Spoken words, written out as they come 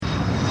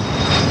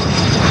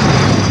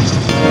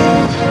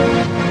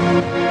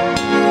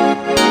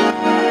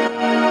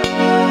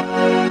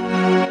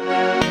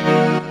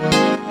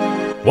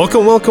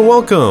Welcome, welcome,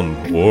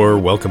 welcome, or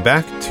welcome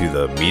back to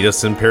the Meet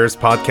Us in Paris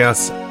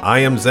podcast. I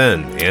am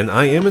Zen, and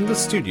I am in the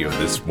studio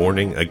this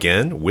morning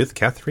again with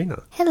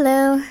Katharina.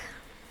 Hello.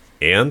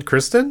 And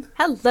Kristen.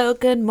 Hello,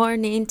 good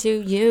morning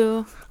to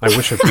you. I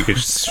wish if we could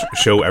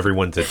show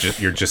everyone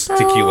your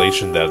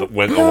gesticulation that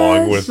went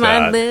along with my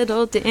that.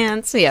 little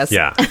dance. Yes.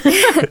 Yeah.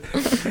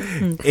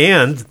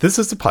 And this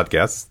is a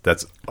podcast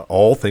that's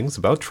all things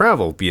about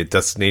travel, be it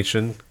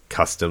destination,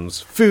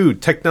 customs,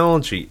 food,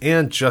 technology,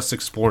 and just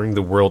exploring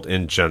the world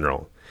in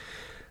general.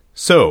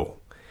 So,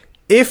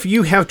 if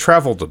you have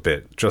traveled a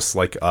bit, just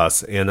like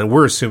us, and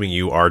we're assuming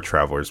you are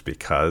travelers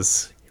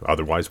because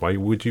otherwise why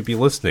would you be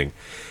listening?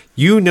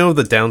 You know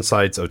the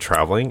downsides of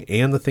traveling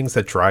and the things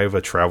that drive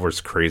a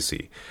traveler's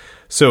crazy.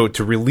 So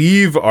to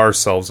relieve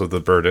ourselves of the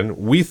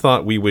burden, we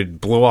thought we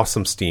would blow off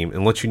some steam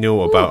and let you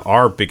know about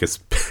our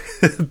biggest pet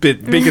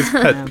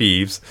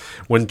peeves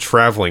when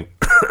traveling.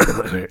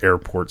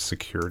 Airport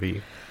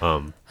security.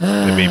 And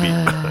maybe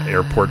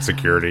airport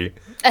security.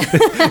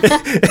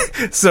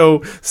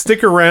 So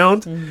stick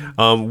around.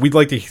 We'd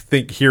like to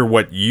hear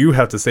what you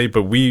have to say,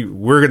 but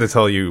we're going to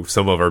tell you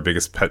some of our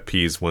biggest pet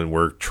peeves when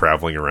we're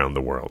traveling around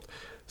the world.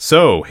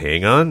 So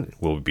hang on,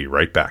 we'll be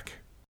right back.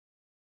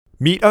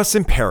 Meet Us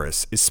in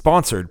Paris is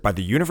sponsored by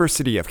the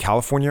University of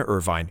California,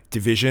 Irvine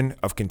Division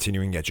of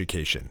Continuing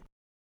Education.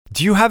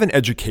 Do you have an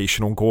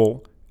educational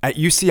goal? At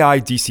UCI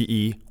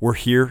DCE, we're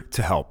here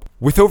to help.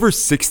 With over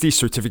 60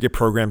 certificate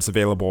programs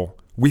available,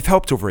 we've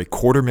helped over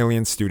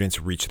 250,000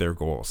 students reach their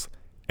goals,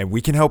 and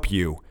we can help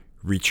you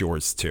reach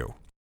yours too.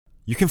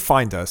 You can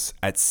find us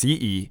at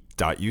ce.uci.edu.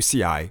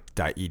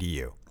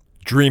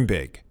 Dream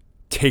big,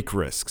 take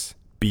risks,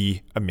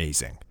 be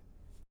amazing.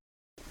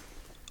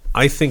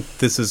 I think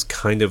this is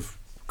kind of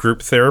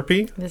group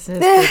therapy. This is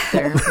group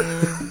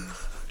therapy.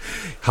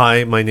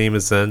 Hi, my name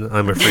is Zen.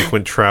 I'm a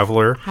frequent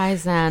traveler. Hi,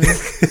 Zen.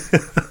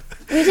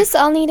 We just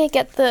all need to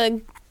get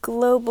the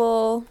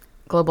global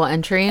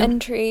entry.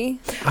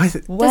 Does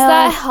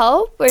that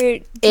help, or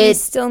do you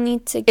still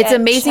need to get It's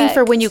amazing checked?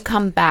 for when you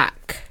come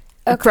back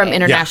from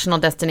international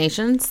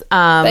destinations.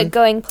 But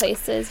going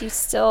places, you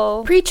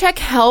still... Pre-check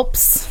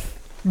helps,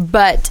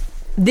 but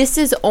this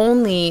is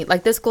only,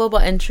 like this global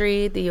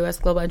entry, the U.S.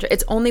 global entry,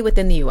 it's only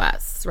within the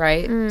U.S.,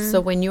 right? So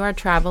when you are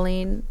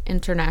traveling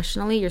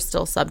internationally, you're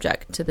still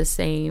subject to the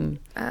same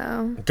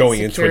Going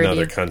security. into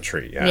another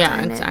country.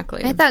 Yeah,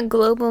 exactly. I thought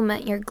global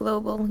meant you're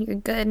global. You're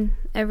good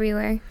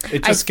everywhere.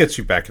 It just gets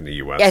you back in the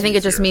U.S. I think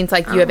it just easier. means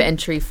like you have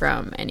entry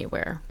from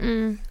anywhere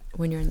when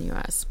you're in the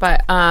U.S.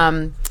 But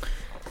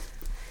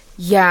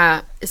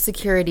yeah,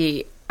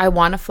 security. I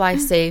want to fly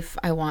safe.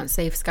 I want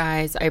safe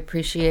skies. I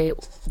appreciate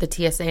the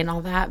TSA and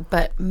all that.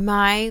 But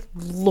my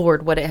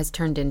Lord, what it has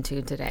turned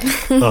into today.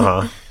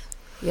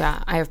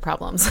 Yeah, I have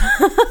problems.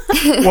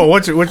 Well,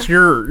 what's your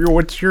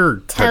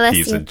Tell pet us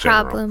peeves your in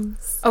general?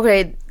 problems.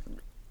 Okay,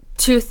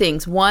 two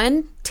things.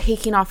 One,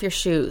 taking off your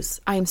shoes.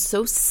 I am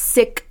so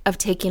sick of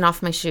taking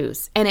off my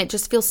shoes. And it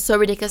just feels so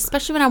ridiculous,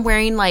 especially when I'm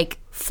wearing like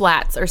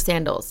flats or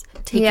sandals.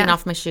 Taking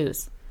off my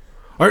shoes.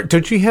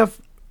 Don't you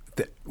have...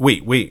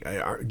 Wait.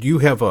 Do you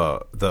have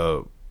the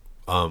global?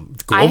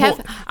 I have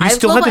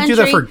still have to global do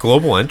that entry for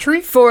global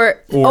entry?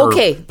 Or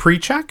okay,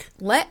 pre-check?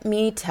 let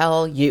me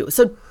tell you.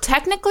 So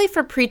technically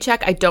for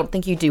pre-check, I don't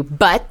think you do.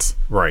 But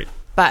Right.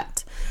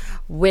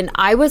 when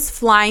I was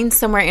flying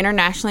somewhere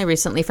internationally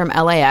recently from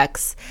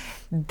LAX,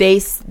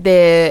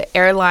 the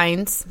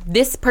airlines,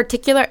 this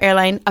particular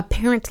airline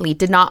apparently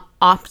did not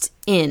opt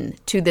in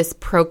to this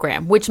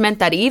program, which meant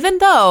that even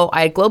though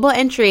I had global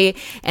entry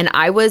and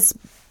I was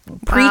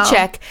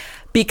pre-check,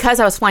 because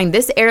I was flying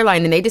this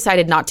airline and they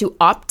decided not to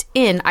opt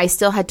in, I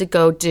still had to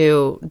go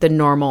do the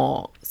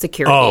normal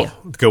security. Oh,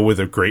 go with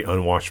the great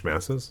unwashed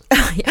masses?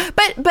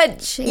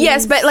 But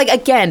yes, but like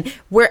again,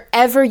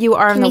 wherever you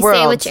are in the world.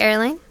 Can you say which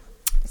airline?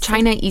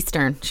 China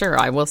Eastern. Sure,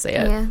 I will say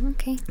it. Yeah,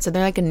 okay. So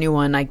they're like a new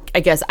one, I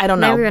guess. I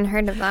don't know. Never even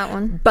heard of that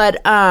one. But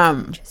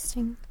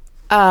Interesting.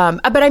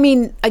 but I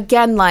mean,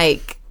 again,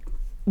 like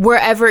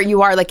wherever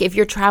you are, like if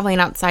you're traveling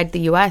outside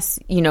the US,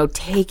 you know,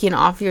 taking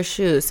off your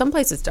shoes. Some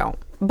places don't.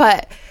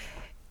 But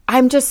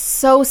I'm just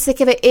so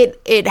sick of it.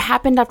 It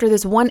happened after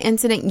this one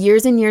incident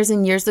years and years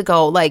and years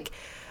ago. Like,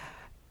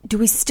 do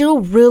we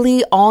still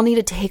really all need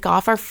to take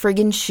off our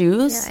friggin'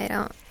 shoes? Yeah, I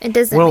don't. It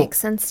doesn't make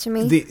sense to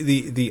me.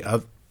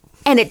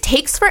 And it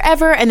takes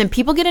forever, and then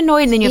people get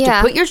annoyed, and then you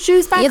have to put your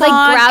shoes back on. You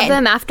grab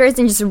them afterwards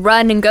and just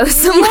run and go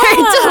somewhere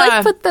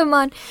to put them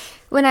on.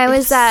 When I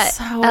was at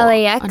so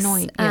LAX,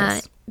 annoying,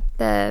 yes.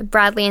 The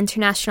Bradley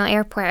International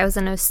Airport, I was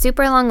in a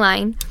super long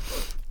line,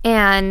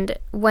 and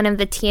one of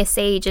the TSA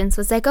agents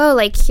was like, "Oh,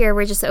 like here,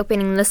 we're just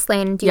opening this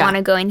lane. Do you want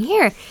to go in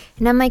here?"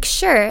 And I'm like,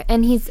 "Sure."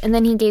 And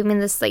then he gave me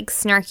this like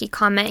snarky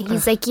comment.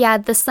 He's like, "Yeah,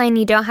 this line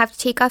you don't have to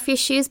take off your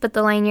shoes, but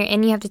the line you're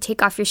in, you have to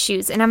take off your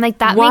shoes." And I'm like,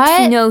 "That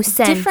makes no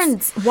sense.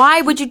 Difference.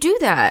 Why would you do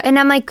that?" And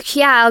I'm like,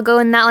 "Yeah, I'll go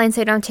in that line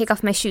so I don't take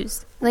off my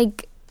shoes."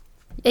 Like,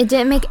 it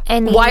didn't make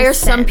any sense. Why are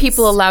some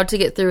people allowed to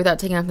get through without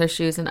taking off their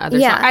shoes and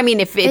others not? I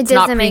mean, if it's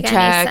not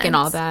pre-check and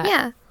all that.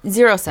 Yeah.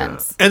 0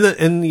 cents.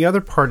 And the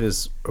other part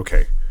is,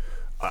 okay,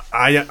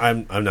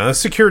 I'm not a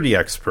security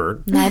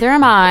expert, Neither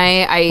am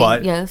I.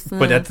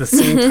 but at the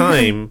same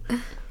time,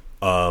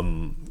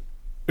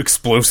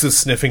 explosive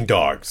sniffing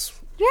dogs.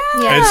 Yeah.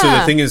 And so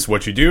the thing is,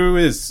 what you do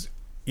is,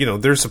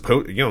 they're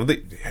supposed,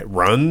 they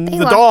run the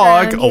walk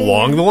dog around,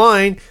 along the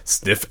line,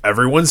 sniff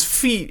everyone's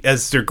feet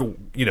as they're,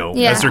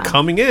 as they're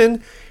coming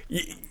in.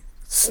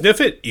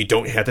 Sniff it. You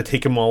don't have to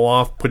take them all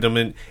off, put them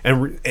in,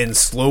 and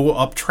slow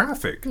up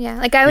traffic. Yeah,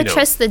 like I would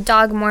trust the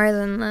dog more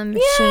than the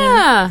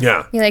machine.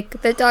 Yeah. You're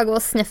like, the dog will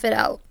sniff it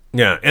out.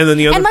 Yeah. And then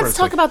the other And let's part's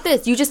talk about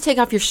this. You just take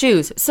off your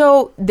shoes.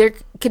 So there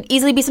could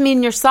easily be something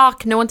in your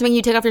sock. No one's making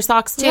you take off your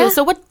socks too. Yeah.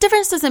 So what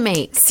difference does it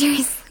make?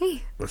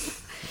 Seriously.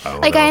 I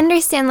don't Like, know. I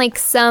understand, like,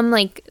 some,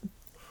 like,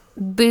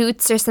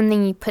 boots or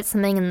something, you put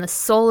something in the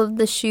sole of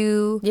the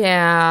shoe.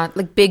 Yeah,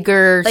 like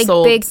bigger, Like,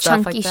 soled big,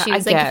 stuff chunky like that.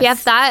 shoes. I Like, if you have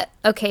guess. that,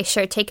 okay,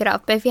 sure, take it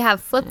off. But if you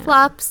have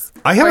flip-flops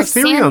I have or a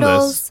theory on this.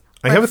 sandals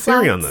I or have a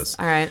theory on flats- this.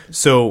 All right.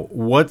 So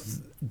what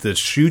the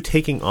shoe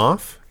taking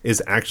off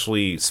is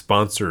actually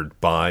sponsored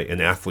by an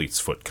athlete's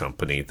foot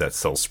company that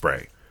sells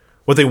spray.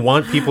 What they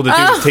want people to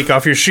do is take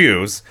off your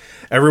shoes.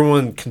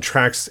 Everyone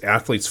contracts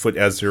athlete's foot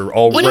as they're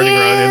all running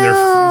around in their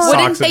socks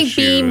Wouldn't and they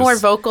shoes. be more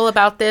vocal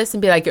about this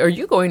and be like, are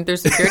you going through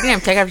security and have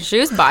to take off your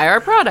shoes? Buy our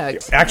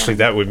product. Actually,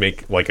 that would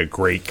make like a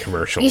great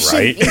commercial, You should,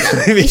 right?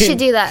 you should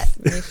do that.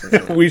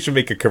 We should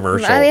make a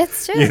commercial.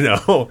 That's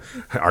true.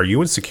 Are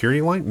you in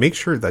security line? Make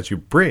sure that you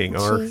bring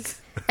our. Jeez.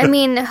 I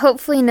mean,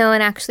 hopefully no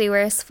one actually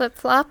wears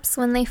flip-flops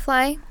when they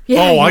fly.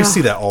 Yeah, I yeah.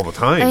 see that all the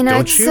time. I know,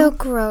 don't it's you? so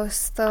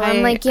gross, though. I'm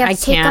I- like, you I have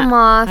to take can't. them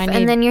off, I need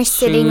and then you're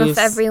sitting with shoes.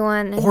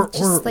 everyone, and Or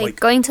just, like- like,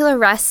 going to the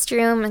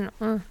restroom,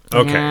 and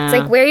Okay. Yeah. it's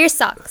like, wear your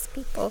socks,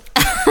 people.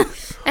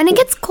 And it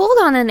gets cold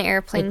on an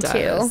airplane, It too.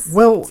 does.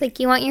 Well, It's like,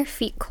 you want your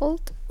feet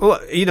cold? Well,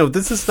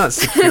 this is not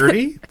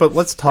security, but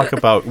let's talk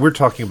about, we're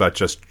talking about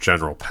just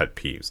general pet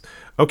peeves.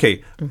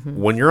 Okay,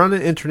 when you're on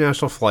an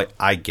international flight,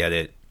 I get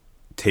it.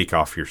 Take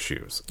off your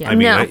shoes. Yeah. I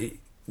mean, No.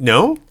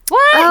 no?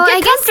 What? Oh, Get I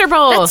guess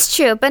comfortable. That's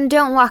true, but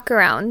don't walk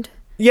around.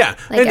 Yeah.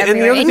 Like the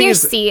everywhere. other In thing your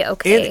is, seat,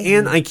 okay.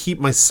 And I keep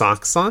my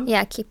socks on.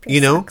 Yeah, keep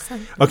your socks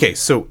on. Okay,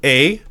 so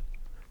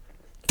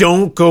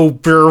don't go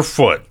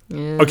barefoot.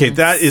 Okay,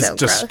 that is So gross.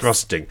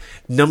 disgusting.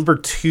 Number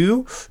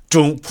 2,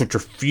 don't put your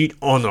feet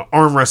on the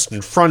armrest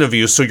in front of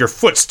you so your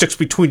foot sticks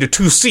between the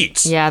two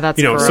seats. Yeah, that's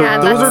so gross. Yeah,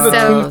 those are the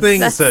that's two so- things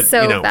that's that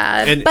so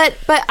bad. And But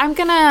I'm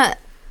gonna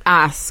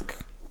ask.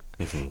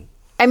 Mm-hmm.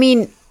 I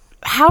mean,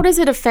 how does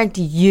it affect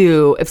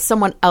you if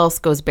someone else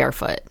goes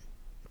barefoot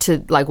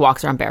to like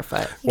walks around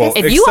barefoot? Well,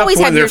 if you except always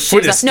when have their your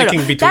foot shoes is on, no, sticking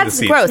between the that's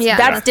seats. gross. Yeah,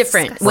 that's that's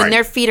different disgusting. when Right.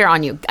 their feet are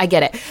on you. I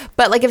get it.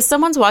 But like if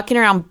someone's walking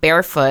around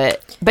barefoot,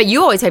 but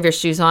you always have your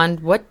shoes on,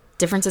 what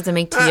difference does it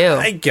make to you?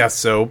 I guess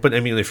so, but I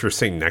mean, if you're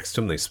sitting next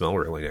to them, they smell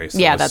really nice.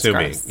 Yeah, I'm that's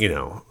assuming, gross.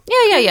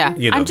 Yeah,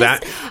 I'm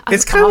that- just,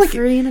 it's I'm kinda like-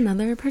 offering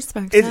another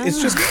perspective.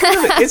 it's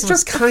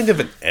just kind of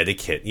an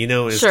etiquette,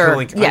 It's Sure, kind of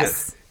like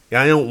yes.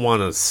 I don't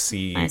want to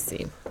see. I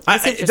see. I,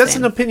 see what you're that's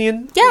saying. an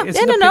opinion. Yeah, It's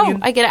yeah, an no,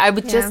 opinion. I get it. I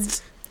would Yeah.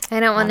 just I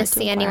don't want to wanted to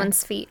see inquire.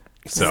 anyone's feet.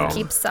 So- Just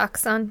keep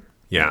socks on.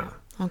 Yeah.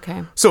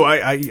 okay. So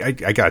I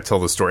gotta tell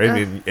the story. I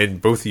mean, and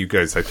both of you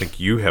guys, I think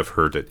you have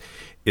heard it.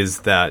 Is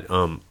that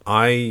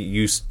I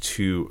used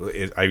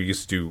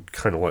to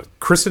kind of let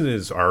Kristen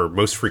is our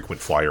most frequent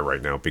flyer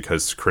right now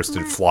because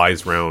Kristen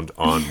flies around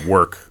on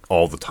work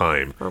all the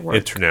time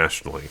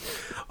internationally.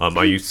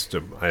 I used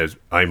to, as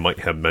I might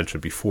have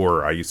mentioned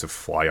before, I used to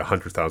fly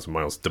 100,000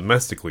 miles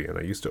domestically, and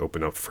I used to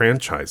open up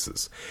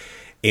franchises.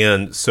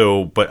 And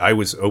so, but I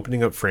was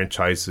opening up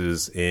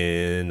franchises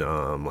in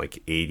like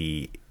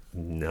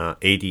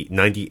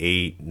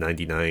 98,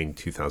 99,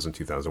 2000,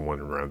 2001,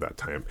 around that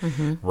time,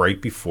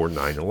 right before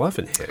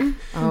 9/11 hit.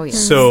 Oh yeah.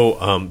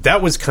 So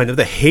that was kind of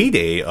the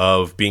heyday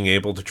of being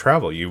able to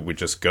travel. You would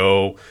just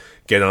go,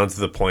 get onto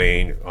the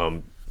plane.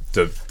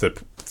 The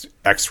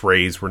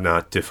X-rays were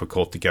not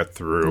difficult to get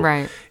through.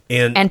 Right.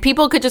 And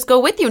people could just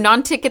go with you,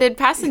 non-ticketed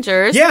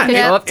passengers. yeah, could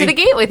go up to and the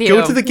gate with you.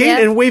 Go to the gate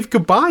Yeah. and wave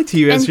goodbye to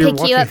you as And you're pick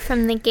walking. you up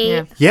from the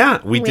gate. Yeah. Yeah,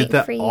 we Wait did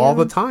that for all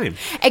you. the time.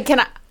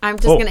 And I'm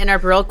just Oh. gonna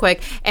interrupt real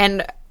quick.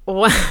 And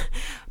one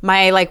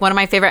of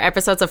my favorite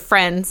episodes of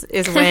Friends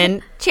is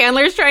when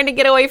Chandler's trying to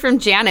get away from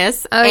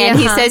Janice, Oh, and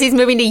he yeah. says he's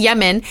moving to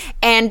Yemen,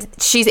 and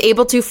she's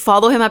able to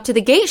follow him up to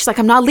the gate. She's like,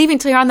 "I'm not leaving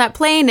till you're on that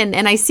plane,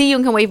 and I see you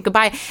and can wave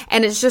goodbye."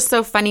 And it's just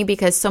so funny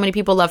because so many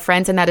people love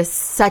Friends, and that is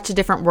such a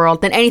different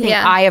world than anything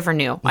Yeah. I ever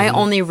knew. Mm-hmm. I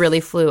only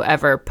really flew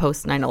ever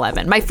post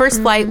 9/11. My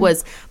first flight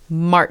was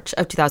March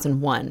of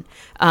 2001.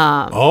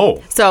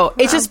 Oh. So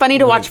it's just funny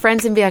to watch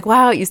Friends and be like,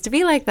 "Wow, it used to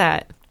be like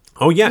that."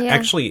 Oh yeah, Yeah.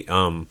 actually,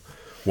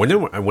 when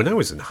I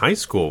was in high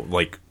school,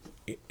 like,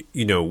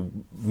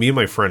 me and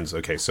my friends.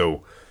 Okay,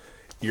 so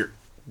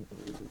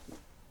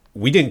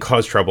we didn't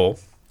cause trouble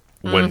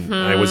when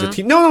I was a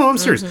teen. No, I'm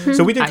serious.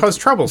 So we didn't cause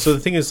trouble. So the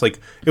thing is, like,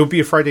 it would be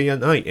a Friday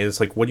night, and it's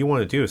like, what do you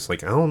want to do? It's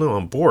like, I don't know,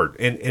 I'm bored,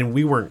 and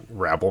we weren't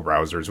rabble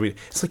rousers.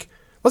 It's like,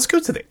 let's go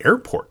to the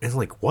airport. And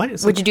like, what?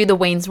 It's Would like, you do the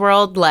Wayne's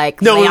World,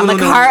 like, no, lay on no,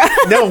 the no, car?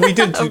 no, we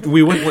didn't.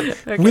 We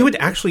wouldn't. We would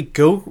actually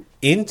go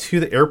into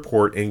the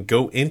airport and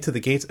go into the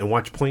gates and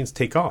watch planes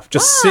take off.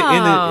 Just sit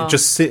in and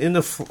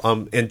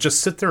just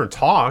sit there and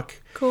talk.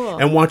 Cool.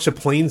 And watch the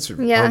planes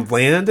Yeah.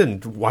 land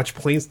and watch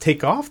planes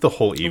take off the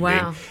whole evening.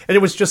 Wow. And it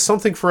was just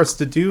something for us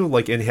to do,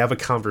 like, and have a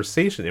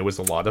conversation. It was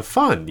a lot of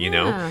fun, you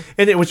know?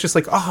 And it was just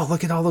like, oh,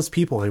 look at all those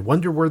people. I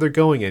wonder where they're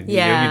going. And, you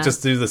know, you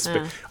just do this.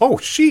 Oh,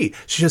 she's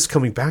just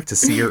coming back to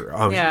see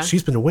her.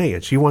 She's been away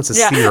and she wants to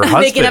see her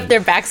husband. Making up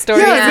their backstory.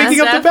 Yeah, and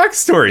making up stuff. their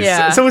backstories.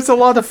 Yeah. So it's a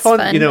lot of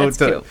fun, you know. That's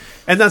cute.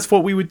 And that's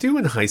what we would do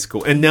in high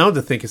school. And now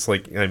to think it's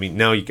like, I mean,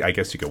 now I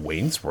guess you could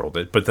Wayne's World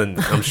it, but then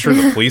I'm sure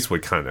the police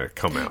would kind of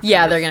come out.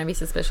 Yeah, they're going to be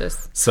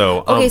suspicious. So,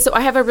 Okay, so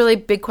I have a really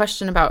big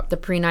question about the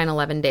pre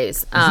 9/11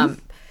 days.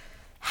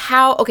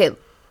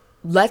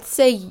 Let's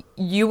say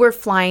you were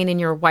flying and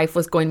your wife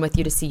was going with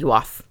you to see you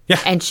off. Yeah.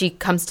 And she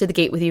comes to the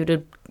gate with you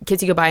to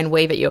kiss you goodbye and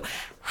wave at you.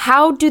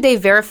 How do they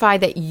verify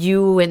that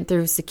you went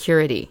through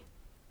security?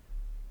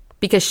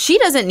 Because she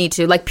doesn't need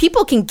to. Like,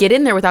 people can get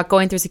in there without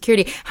going through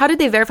security. How did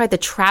they verify the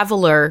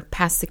traveler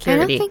passed I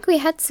security? don't think we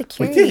had we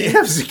security. didn't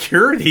have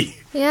security.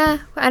 Yeah,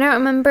 I don't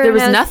remember. There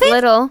when was I nothing?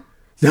 Little.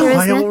 No, There was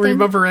I don't nothing.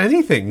 remember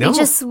anything. No. We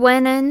just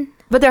went in.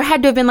 But there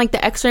had to have been, like,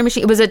 the x-ray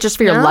machine. Was it just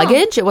for your No.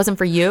 luggage? It wasn't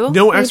for you?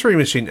 No x-ray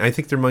machine. I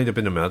think there might have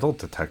been a metal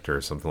detector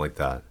or something like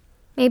that.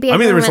 Maybe I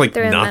mean, there was, everyone went like,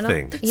 through a metal-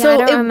 nothing. Yeah, So I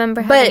don't it-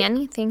 remember but- having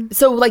anything.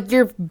 So, like,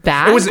 your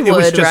bag It was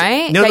would, just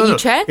right? No, that no, you no.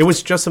 checked? It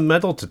was just a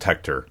metal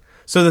detector.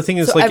 So the thing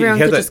is, So like, everyone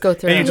you had could that, just go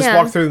through and you it. just Yeah.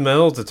 walk through the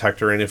metal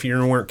detector, and if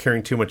you weren't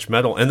carrying too much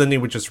metal, and then they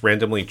would just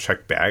randomly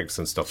check bags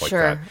and stuff like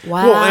Sure. that.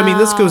 Well, I mean,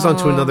 this goes on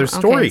to another Wow.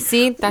 story. Okay.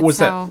 See, that's was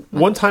how- that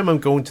one time I'm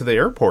going to the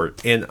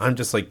airport, and I'm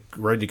just like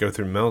ready to go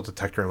through the metal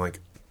detector. I'm like,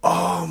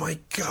 oh my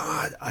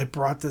god, I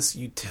brought this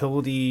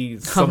utility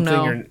something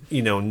no.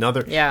 or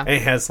another. Yeah. And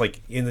it has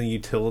like in the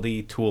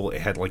utility tool,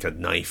 it had like a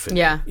knife. And,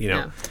 Yeah,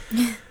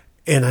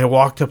 And I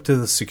walked up to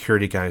the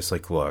security guys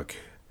like, look,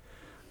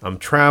 I'm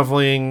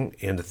traveling,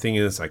 and the thing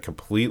is, I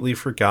completely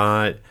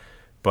forgot,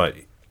 but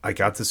I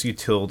got this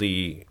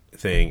utility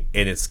thing,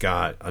 and it's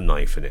got a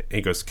knife in it. And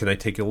he goes, can I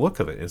take a look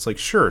of it? And it's like,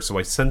 sure. So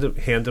I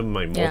hand him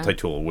my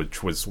multi-tool,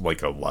 which was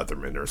like a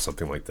Leatherman or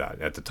something like that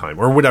at the time,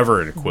 or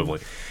whatever an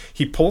equivalent.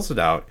 He pulls it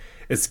out.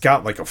 It's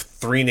got like a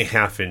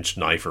 3.5-inch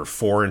knife or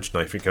 4-inch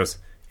knife. He goes,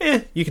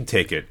 you can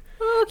take it.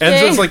 Okay. And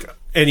so it's like,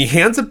 and he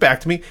hands it back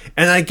to me,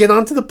 and I get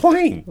onto the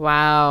plane.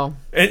 Wow.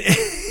 And,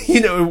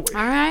 All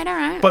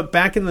right. but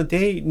back in the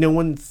day, no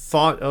one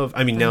thought of.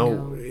 I mean,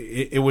 now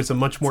it was a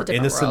much more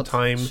different innocent world.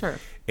 time. Sure.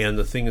 And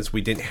the thing is,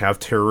 we didn't have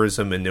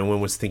terrorism, and no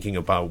one was thinking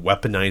about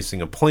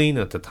weaponizing a plane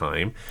at the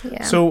time.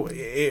 Yeah. So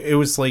it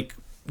was like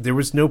there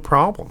was no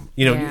problem.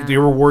 Yeah. They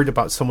were worried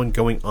about someone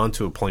going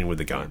onto a plane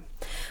with a gun.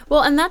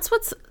 Well, and that's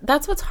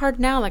what's hard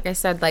now. Like I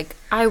said, like,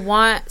 I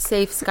want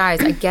safe skies.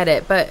 I get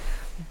it, but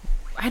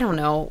I don't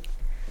know.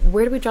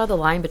 Where do we draw the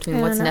line between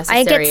I what's don't know. necessary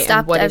I get and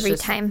stopped what is every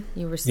just- time.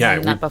 You were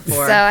saying that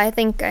before. So I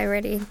think I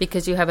already.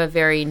 Because you have a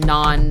very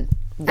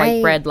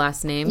non-white bread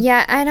last name.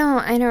 Yeah, I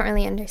don't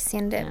really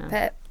understand it,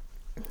 but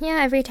yeah,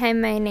 every time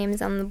my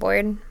name's on the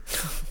board,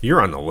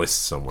 You're on the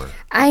list somewhere.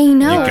 I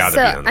know. You gotta So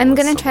be on the I'm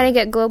list gonna try to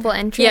get global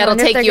entry. Yeah, I it'll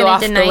wonder if take they're you gonna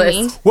off the deny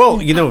me. list.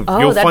 Well,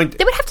 you'll that, find.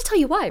 they would have to tell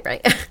you why,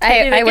 right?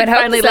 I They would can hope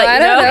finally so. let I you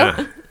don't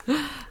know.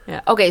 know.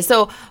 Yeah. Okay,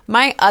 so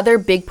my other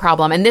big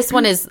problem, and this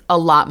one is a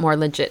lot more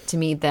legit to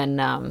me than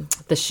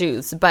the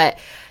shoes, but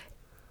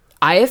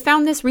I have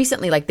found this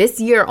recently, like this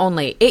year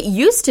only. It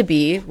used to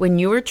be when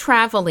you were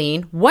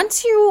traveling,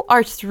 once you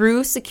are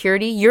through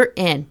security, you're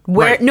in.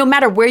 Right. No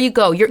matter where you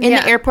go, you're in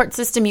Yeah. the airport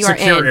system, you are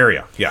Secure in.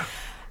 area. Yeah.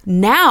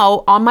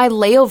 Now, on my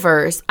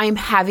layovers, I'm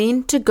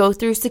having to go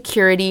through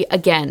security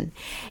again.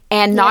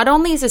 And not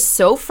only is this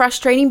so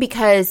frustrating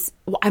because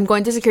I'm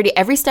going through security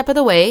every step of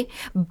the way,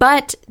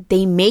 but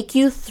they make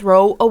you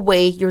throw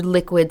away your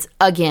liquids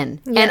again.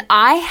 And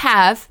I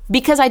have,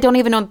 because I don't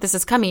even know that this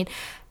is coming,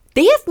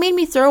 they have made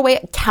me throw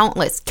away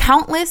countless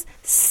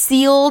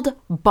sealed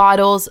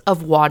bottles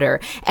of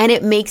water. And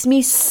it makes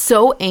me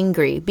so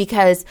angry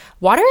because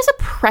water is a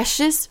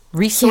precious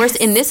resource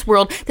in this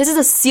world. This is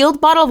a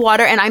sealed bottle of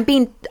water and I'm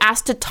being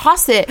asked to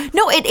toss it.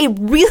 No, it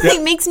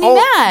really makes me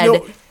mad.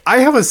 No,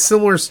 I have a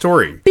similar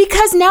story.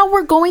 Because now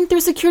we're going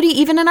through security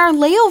even in our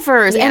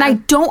layovers. And I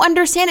don't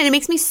understand it. It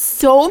makes me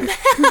so mad.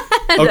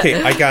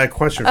 Okay, I got a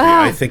question for you.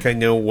 I think I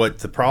know what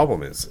the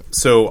problem is.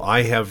 So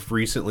I have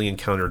recently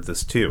encountered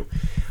this too.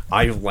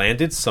 I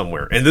landed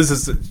somewhere, and this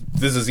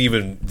was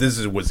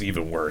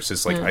even worse.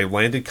 It's like I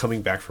landed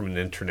coming back from an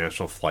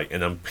international flight,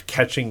 and I'm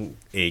catching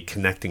a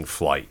connecting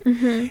flight,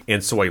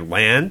 and so I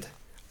land.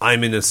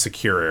 I'm in a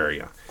secure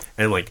area,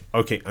 and I'm like,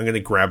 okay, I'm gonna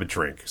grab a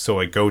drink. So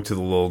I go to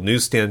the little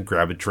newsstand,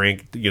 grab a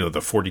drink. The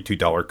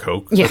 $42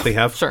 Coke that they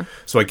have. Sure.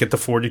 So I get the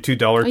 $42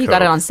 Coke. You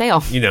got it on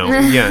sale.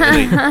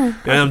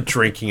 And I'm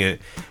drinking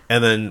it,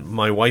 and then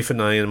my wife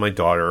and I and my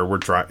daughter were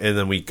driving, and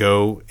then we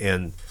go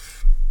and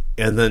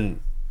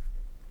then.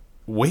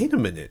 Wait a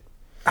minute.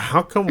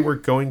 How come we're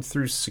going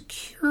through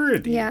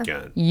security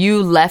again?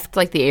 You left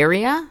like the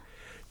area?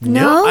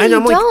 No, and you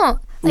I'm like, don't.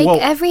 Like Well-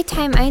 every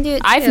time I do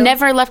it, I've too.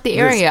 never left the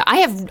area.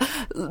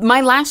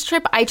 My last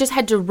trip, I just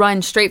had to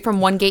run straight from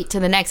one gate to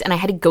the next, and I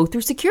had to go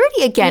through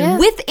security again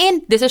Yeah.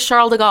 this is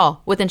Charles de Gaulle,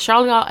 within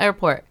Charles de Gaulle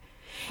Airport.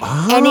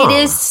 And it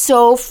is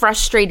so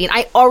frustrating.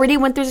 I already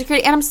went through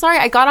security, and I'm sorry,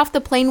 I got off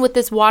the plane with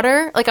this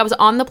water. Like, I was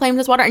on the plane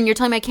with this water, and you're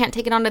telling me I can't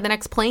take it onto the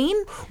next plane?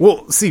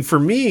 Well, see, for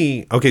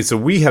me, okay, so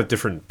we have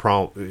different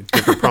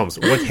problems.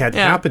 What had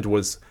happened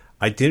was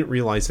I didn't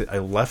realize that I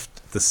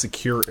left the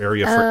secure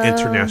area for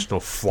international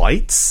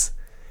flights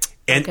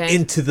and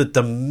into the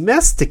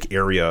domestic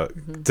area,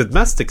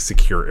 domestic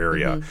secure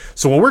area.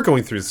 So when we're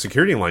going through the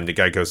security line, the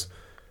guy goes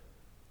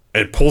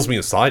and pulls me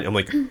aside. I'm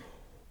like,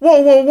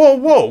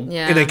 whoa.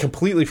 Yeah. And I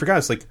completely forgot.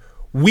 It's like,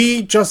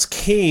 we just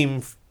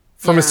came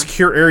from a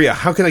secure area.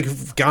 How could I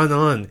have gone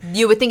on?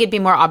 You would think it'd be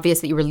more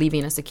obvious that you were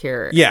leaving a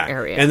secure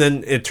area. And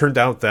then it turned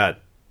out that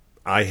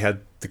I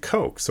had the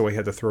Coke, so I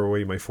had to throw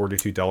away my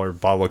 $42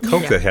 bottle of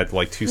Coke that had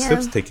like 2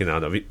 sips taken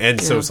out of it.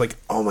 And so it's like,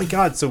 oh my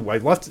God. So I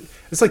left.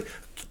 It's like,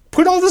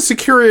 put all the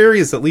secure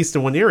areas at least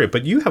in one area,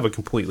 but you have a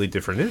completely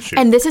different issue.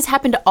 And this has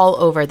happened all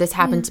over. This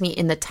happened to me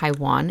in the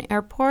Taiwan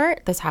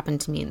airport. This happened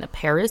to me in the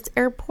Paris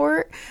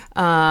airport.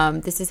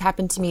 This has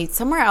happened to me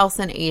somewhere else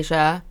in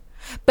Asia.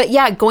 But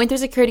yeah, going through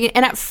security.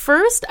 And at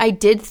first, I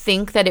did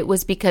think that it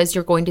was because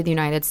you're going to the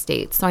United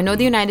States. So I know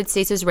the United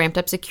States has ramped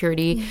up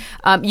security.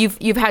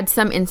 You've had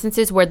some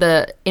instances where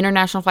the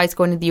international flights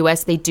going to the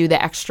U.S., they do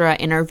the extra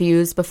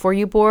interviews before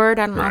you board.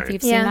 I don't know if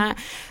you've seen that.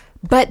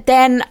 But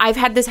then I've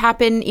had this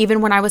happen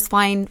even when I was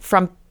flying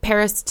from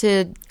Paris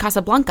to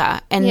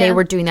Casablanca, and they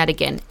were doing that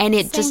again. And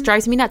it just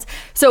drives me nuts.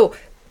 So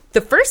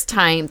the first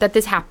time that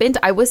this happened,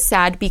 I was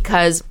sad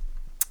because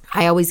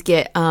I always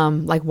get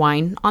like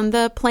wine on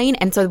the plane,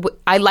 and so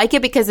I like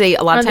it because a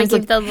lot of times they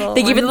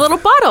give you the little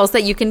bottles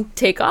that you can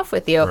take off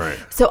with you. Right.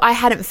 So I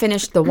hadn't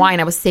finished the wine;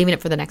 I was saving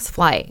it for the next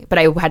flight, but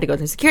I had to go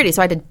through security,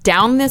 so I had to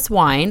down this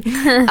wine,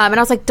 and I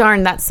was like,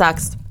 "Darn, that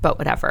sucks." But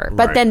whatever.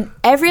 But then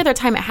every other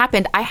time it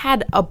happened, I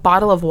had a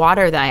bottle of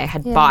water that I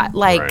had bought,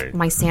 like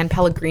my San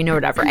Pellegrino or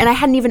whatever, and I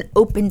hadn't even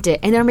opened it,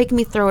 and they're making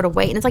me throw it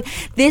away. And it's like,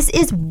 this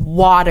is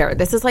water.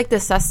 This is like the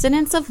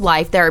sustenance of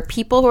life. There are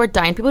people who are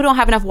dying, people who don't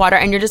have enough water,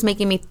 and you're just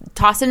making me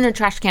toss it in a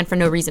trash can for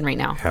no reason right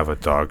now. Have a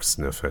dog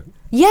sniff it.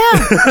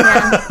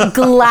 Yeah.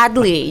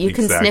 Gladly. You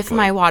can sniff Exactly.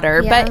 my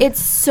water, Yeah. but it's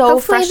so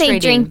Hopefully frustrating. they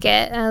drink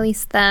it, at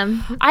least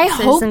them. I so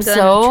it hope doesn't go in the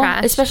so,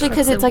 trash. especially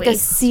because That's it's like a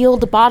waste.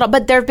 sealed bottle.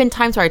 But there have been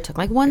times where I took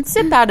like one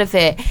sip out of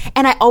it,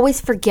 and I always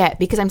forget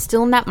because I'm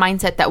still in that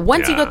mindset that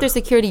once you go Yeah. through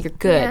security, you're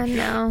good.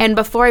 Yeah, no. And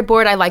before I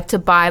board, I like to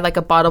buy like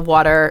a bottle of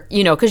water,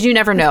 because you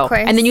never know.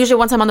 course. And then usually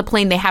once I'm on the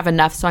plane, they have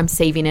enough, so I'm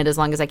saving it as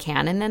long as I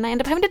can, and then I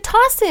end up having to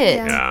toss it.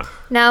 Yeah.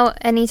 Now,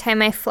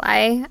 anytime I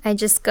fly, I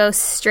just go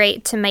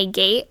straight to my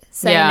gate.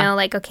 So Yeah. I know,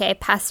 like, okay, I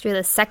passed through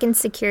the second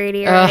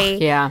security already.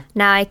 yeah.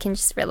 Now I can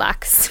just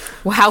relax.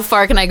 Well, how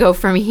far can I go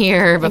from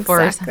here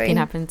before Exactly. something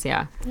happens?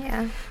 Yeah.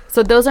 Yeah.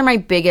 So those are my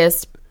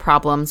biggest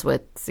problems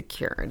with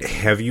security.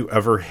 Have you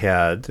ever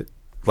had,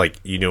 like,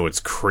 it's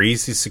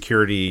crazy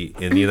security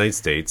in the United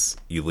States.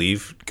 You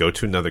leave, go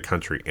to another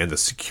country, and the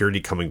security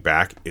coming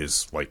back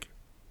is, like,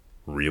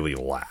 really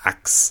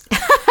lax.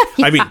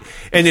 I mean,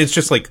 and it's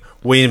just like,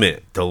 wait a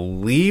minute. To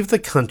leave the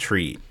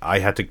country, I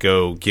had to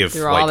go give,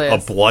 Through all like, a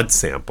this. blood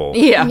sample.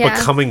 Yeah. Yeah.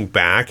 But coming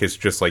back is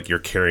just like you're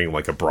carrying,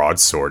 like, a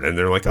broadsword. And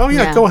they're like, oh,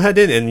 yeah, Yeah. go ahead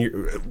in.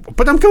 And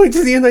but I'm going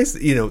to the United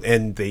States,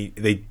 and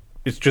they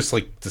it's just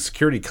like the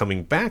security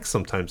coming back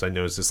sometimes I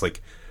notice is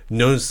like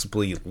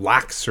noticeably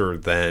laxer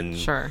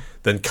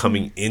than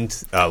coming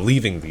into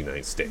leaving the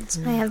United States.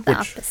 I have the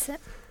Which- opposite.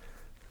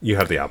 You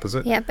have the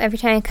opposite? Yep. Every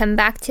time I come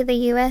back to the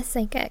U.S.,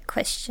 I get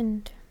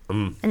questioned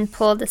and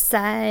pulled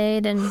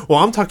aside. And Well,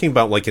 I'm talking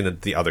about like in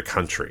the other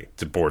country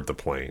to board the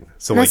plane.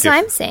 So that's like what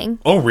if- I'm saying.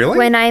 Oh, really?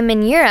 When I'm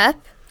in Europe,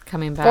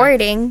 Coming back.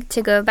 boarding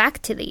to go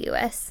back to the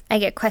U.S., I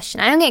get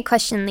questioned. I don't get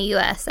questioned in the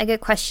U.S. I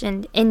get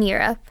questioned in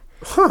Europe.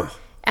 Huh.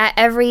 At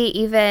every,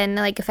 even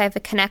like if I have a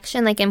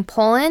connection, like in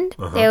Poland,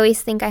 they always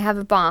think I have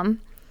a bomb.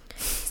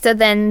 So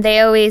then they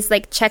always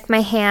like check my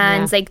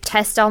hands, like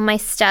test all my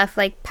stuff,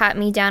 like pat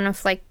me down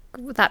with like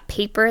that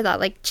paper that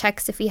like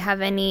checks if you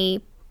have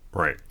any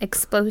Right.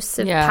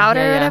 explosive Yeah, powder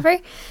yeah, or yeah. whatever.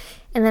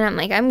 And then I'm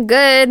like, I'm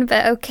good,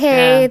 but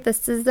okay, Yeah.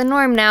 this is the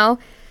norm now.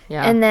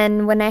 Yeah. And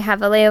then when I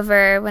have a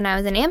layover, when I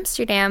was in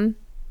Amsterdam,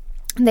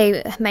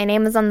 my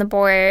name was on the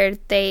board.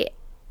 They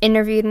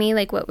interviewed me,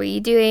 like, what were you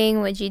doing?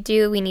 What'd you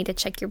do? We need to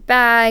check your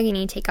bag. You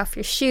need to take off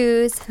your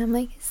shoes. And I'm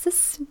like, is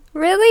this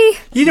really?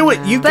 You know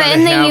what? You But gotta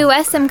in the have,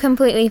 U.S., I'm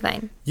completely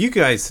fine. you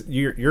guys,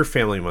 your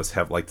family must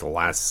have like the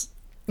last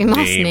Last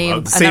name, name, the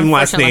an same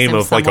last unfortunate name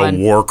last of like someone. a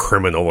war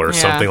criminal or Yeah.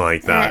 something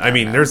like that. I I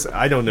mean, don't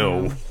I don't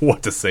know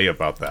what to say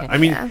about that. I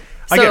mean, Yeah.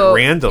 I get So,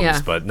 randoms,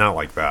 yeah. but not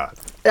like that.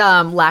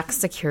 Lax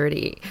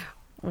security.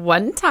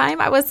 One time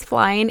I was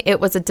flying, it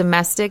was a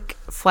domestic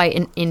flight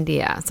in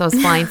India. So I was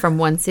flying from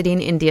one city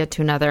in India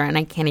to another, and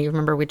I can't even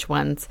remember which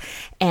ones.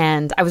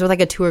 And I was with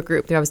like a tour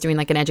group. I was doing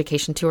like an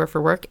education tour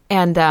for work.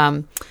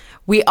 And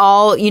we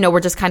all, we're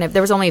just kind of,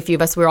 there was only a few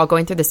of us. We were all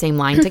going through the same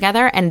line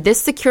together. And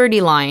this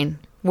security line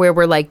where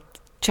we're like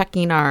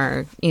checking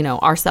our,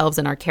 ourselves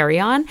and our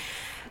carry-on,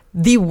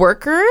 the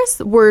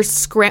workers were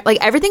like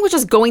everything was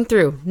just going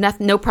through,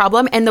 no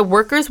problem. And the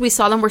workers, we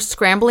saw them were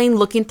scrambling,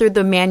 looking through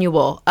the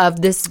manual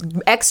of this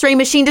X-ray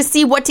machine to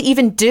see what to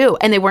even do.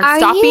 And they weren't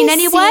stopping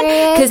anyone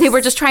because they were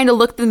just trying to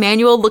look through the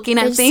manual, looking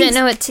at things. They didn't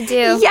know what to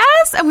do.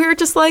 Yes. And we were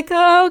just like,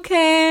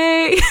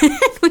 okay.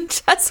 We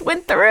just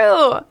went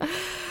through.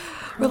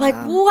 We're like,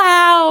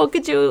 wow.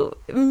 Could you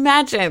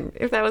imagine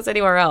if that was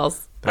anywhere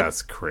else?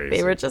 That's crazy.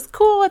 They were just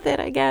cool with it,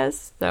 I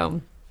guess.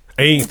 So...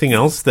 Anything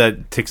else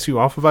that ticks you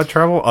off about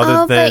travel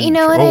other than... but you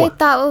know what I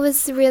thought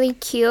was really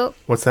cute?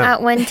 What's that?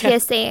 At one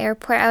TSA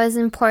airport. I was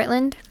in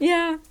Portland.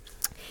 Yeah.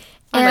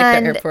 I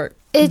like the airport.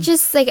 It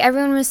just, like,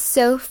 everyone was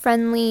so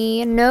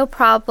friendly, no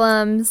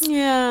problems.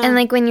 Yeah. And,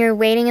 like, when you're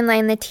waiting in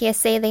line, the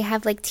TSA, they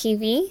have, like,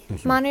 TV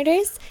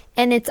monitors.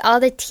 And it's all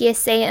the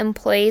TSA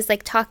employees,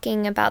 like,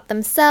 talking about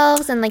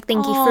themselves and, like,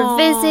 thank you for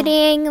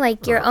visiting.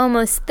 Like, you're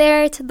almost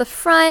there to the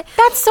front.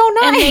 That's so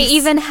nice. And they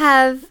even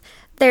have...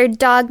 their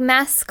dog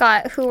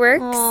mascot who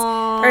works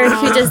or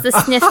who does the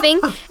sniffing,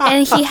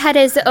 and he had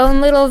his own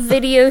little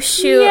video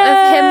shoot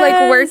of him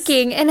like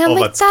working, and I'm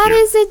like, that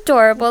is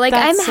adorable. Like,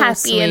 I'm so happy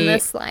sweet. In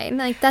this line.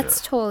 Like,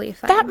 that's totally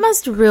fine. That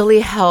must really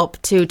help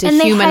too to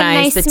and humanize they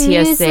had nice the TSA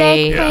music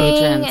playing,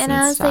 agents and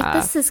I was stuff. like,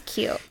 this is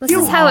cute. This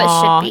is how it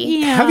should be.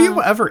 Yeah. Have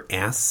you ever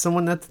asked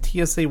someone at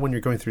the TSA when you're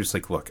going through, just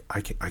like, look,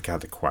 I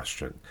got a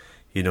question.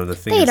 You know, the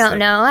thing They is don't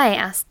know. I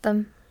asked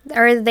them.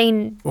 Or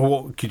they...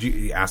 Well, could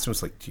you ask them,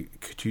 it's like,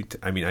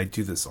 I mean, I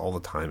do this all the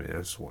time, and I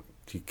just want,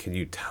 can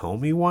you tell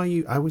me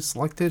why I was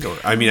selected? Or,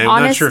 I mean, I'm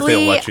Honestly, not sure if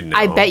they'll let you know.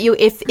 I bet you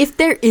if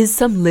there is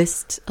some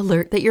list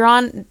alert that you're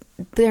on,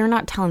 they're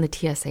not telling the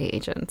TSA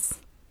agents.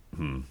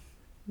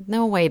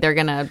 No way they're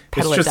going to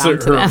pedal it down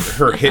to them.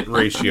 Her hit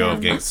ratio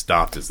of getting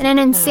stopped is And then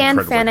in San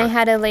incredibly Fran, I high.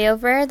 had a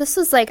layover. This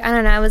was like, I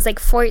don't know, I was like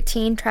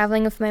 14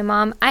 traveling with my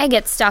mom. I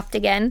get stopped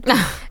again.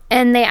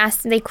 And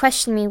they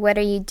questioned me, what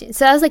are you doing?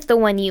 So that was like the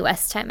one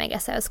U.S. time, I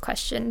guess I was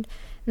questioned.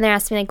 And they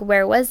asked me, like,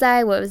 where was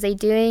I? What was I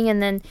doing?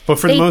 And then... But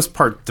for the most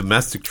part,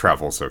 domestic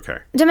travel's okay.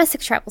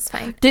 Domestic travel's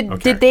fine. Did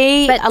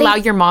they But allow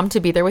your mom to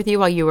be there with you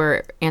while you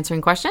were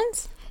answering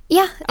questions?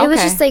 Yeah, it was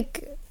Okay. just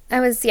like...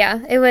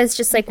 it was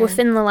just like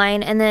within the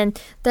line, and then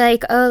they're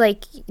like, oh,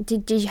 like,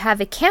 did you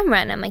have a camera?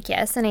 And I'm like,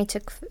 yes. And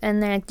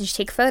they're like, did you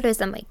take photos?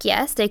 I'm like,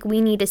 yes. Like,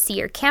 we need to see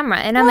your camera.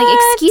 And I'm like,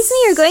 excuse me,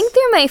 you're going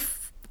through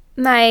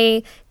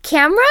my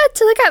camera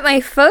to look at my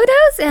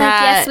photos? And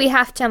like, yes, we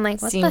have to. I'm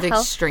like, what the Seems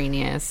hell?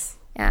 extraneous.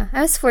 Yeah,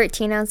 I was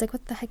 14. I was like,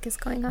 what the heck is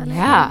going on?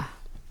 Yeah.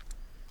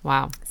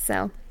 Wow.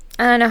 So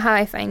I don't know how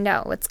I find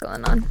out what's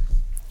going on.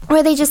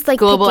 Or they just like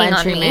Global picking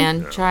entry, on me.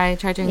 man. Try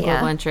doing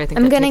global entry. I think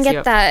I'm that gonna takes you get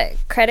up.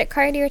 that credit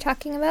card you were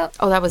talking about.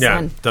 Oh, that was Yeah,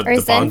 Zen. the Or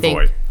Zen.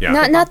 Bonvoy.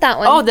 Yeah. Not that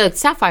one. Oh, the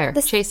Sapphire.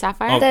 Chase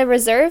Sapphire. The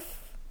Reserve.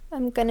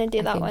 I'm gonna do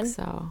I that think one.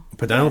 so.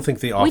 But I don't think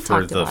they offer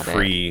talked the about it.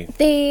 free...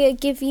 They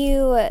give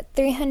you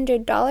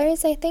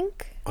 $300, I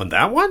think. On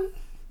that one?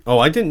 Oh,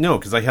 I didn't know,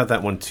 because I had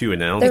that one too,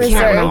 and I don't The think they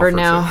Reserve. have an Remember offer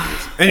now. to-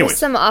 There's Anyways,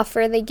 some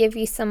offer. They give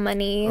you some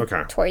money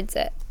Okay. towards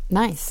it.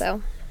 Nice.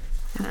 So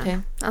Okay.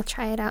 I'll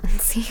try it out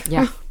and see.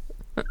 Yeah.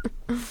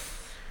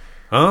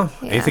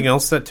 anything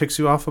else that ticks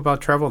you off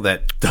about travel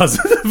that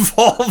doesn't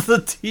involve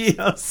the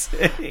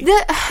TSA?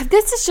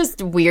 This is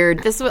just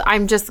weird.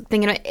 I'm just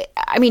thinking,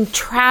 I mean,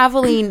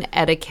 traveling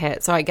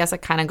etiquette. So I guess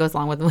it kind of goes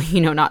along with,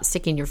 not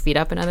sticking your feet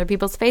up in other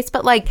people's face.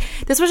 But like,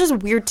 this was just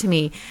weird to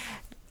me.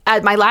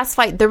 At my last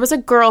flight, there was a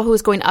girl who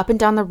was going up and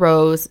down the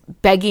rows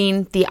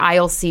begging the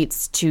aisle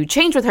seats to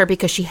change with her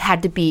because she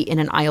had to be in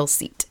an aisle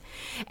seat.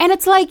 And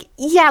it's like,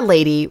 yeah,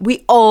 lady,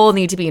 we all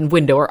need to be in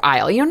window or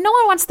aisle. No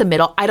one wants the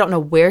middle. I don't know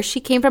where she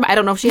came from. I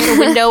don't know if she had a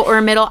window or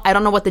a middle. I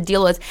don't know what the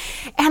deal is.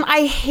 And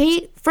I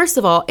hate, first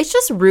of all, it's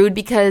just rude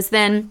because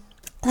then,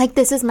 like,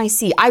 this is my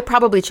seat. I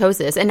probably chose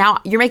this. And now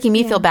you're making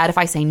me feel bad if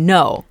I say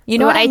no. You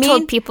know what I mean? I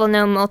told people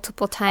no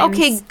multiple times.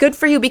 Okay, good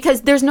for you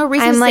because there's no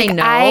reason I'm to like, say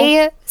no.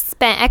 I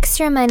spent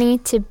extra money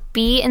to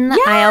be in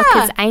the aisle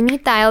because I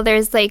need the aisle.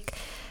 There's like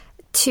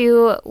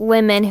 2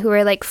 women who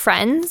are like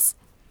friends.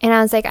 And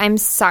I was like, I'm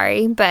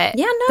sorry, but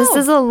this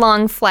is a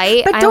long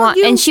flight. But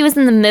and she was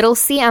in the middle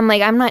seat. I'm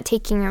like, I'm not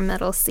taking her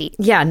middle seat.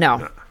 Yeah,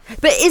 no.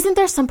 But isn't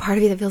there some part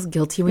of you that feels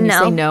guilty when you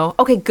say no?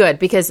 Okay, good,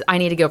 because I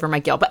need to get over my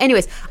guilt. But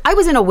anyways, I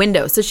was in a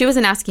window, so she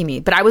wasn't asking me,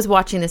 but I was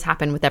watching this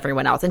happen with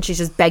everyone else, and she's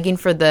just begging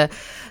for the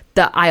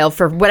aisle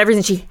for whatever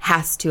reason. She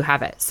has to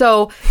have it.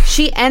 So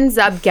she ends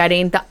up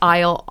getting the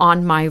aisle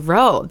on my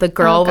row. The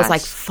girl was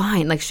like,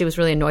 fine. Like, she was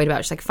really annoyed about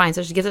it. She's like, fine.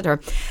 So she gives it to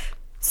her.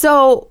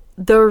 So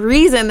the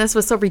reason this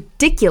was so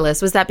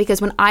ridiculous was that because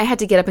when I had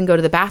to get up and go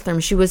to the bathroom,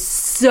 she was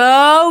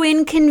so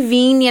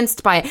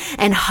inconvenienced by it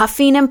and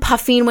huffing and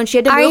puffing when she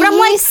had to move. Are I'm you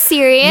like,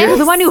 serious? you're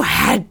the one who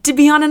had to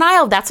be on an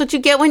aisle. That's what you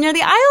get when you're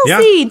the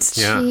aisle seat.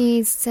 Yeah.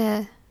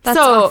 Jeez, that's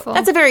so awful.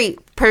 that's a very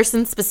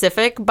person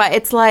specific, but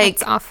it's like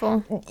That's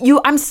awful.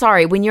 I'm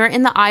sorry, when you're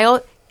in the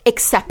aisle,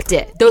 accept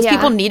it. Those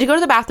people need to go to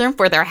the bathroom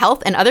for their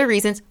health and other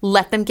reasons.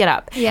 Let them get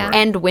up. Yeah.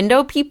 And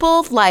window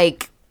people,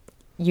 like,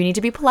 you need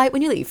to be polite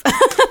when you leave.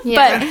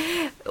 Yeah.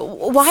 But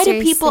why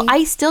do people? Seriously.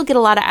 I still get a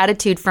lot of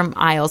attitude from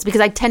aisles because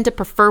I tend to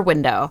prefer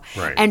window,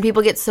 Right. and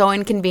people get so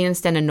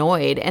inconvenienced and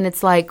annoyed, and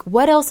it's like,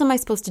 what else am I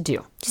supposed to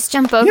do? Just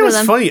jump over You know, it's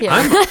them. funny.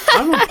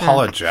 I'm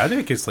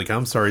apologetic. It's like,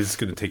 I'm sorry, it's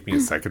going to take me a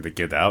second to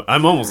get out.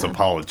 I'm almost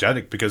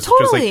apologetic because it's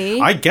just Totally.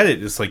 like, I get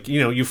it. It's like,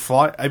 you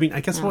fly. I mean,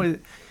 I guess what.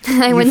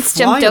 I once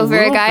fly jumped over a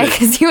little guy bit.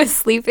 because he was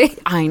sleeping.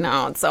 I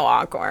know, it's so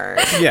awkward.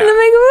 Yeah. And I'm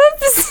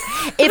like, whoops.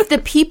 If the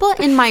people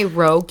in my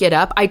row get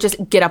up, I just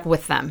get up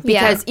with them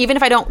because even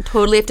if I don't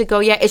totally have to go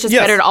yet, it's just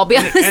Yes. better to all be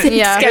on the same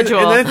Yeah.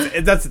 schedule.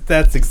 And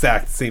that's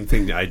exact same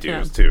thing I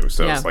do too.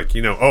 So Yeah. it's like,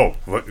 oh,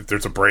 look,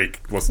 there's a break.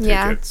 Let's take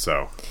Yeah. it.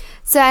 So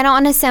So I don't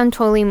want to sound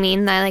totally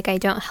mean that like I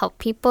don't help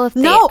people if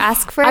they No,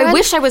 ask for I one.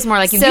 wish I was more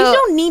like you. So- You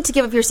don't need to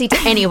give up your seat to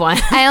anyone.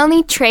 I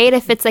only trade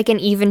if it's like an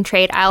even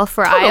trade aisle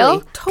for aisle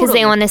because totally.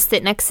 they want to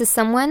sit next to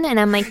someone, and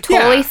I'm like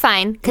totally Yeah.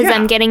 fine because Yeah.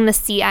 I'm getting the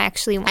seat I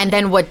actually want. And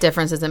then what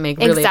difference does it make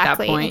really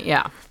Exactly. at that point?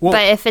 Yeah. Well-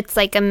 but if it's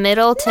like a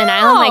middle to an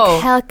aisle, I'm No.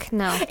 like heck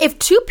no. If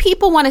two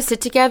people want to sit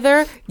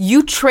together,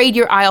 you trade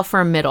your aisle for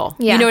a middle.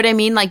 Yeah. You know what I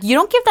mean? Like, you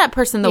don't give that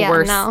person the Yeah,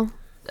 worst. no.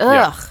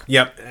 Ugh.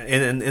 Yep.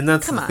 And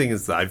that's the on. thing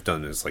is that I've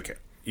done is like,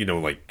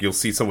 like you'll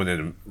see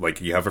someone like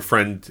you have a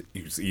friend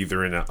who's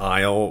either in an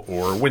aisle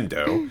or a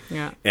window,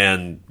 Yeah.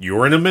 and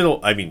you're in the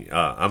middle. I mean,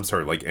 I'm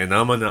sorry, like, and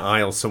I'm in an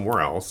aisle somewhere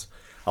else.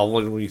 I'll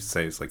literally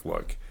say, it's like,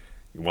 look,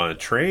 you want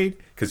to trade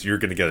because you're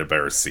going to get a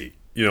better seat.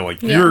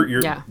 Like you're,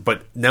 Yeah.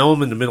 but now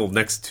I'm in the middle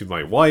next to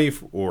my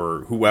wife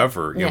or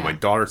whoever. Yeah. My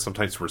daughter.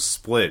 Sometimes we're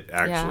split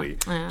actually,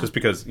 Yeah. just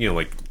because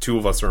like two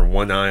of us are in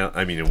one aisle.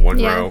 I mean, in one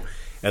Yeah. row,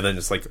 and then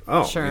it's like,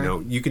 oh,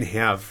 Sure. you can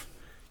have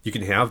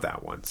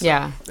that one. So.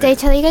 Yeah. Did I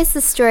tell you guys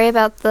the story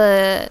about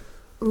the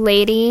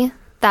lady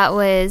that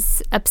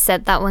was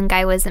upset that one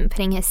guy wasn't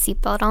putting his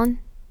seatbelt on?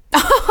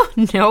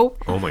 No.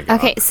 Oh my god.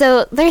 Okay,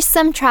 so there's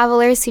some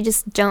travelers who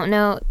just don't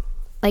know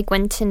like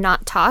when to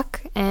not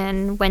talk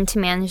and when to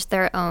manage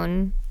their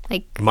own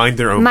like Mind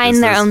their own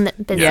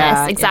business.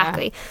 Yeah,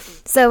 Exactly.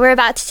 So we're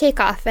about to take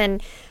off,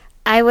 and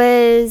I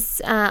was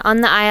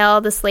on the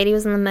aisle. This lady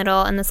was in the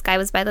middle, and this guy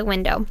was by the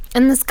window.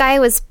 And this guy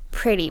was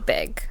pretty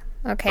big.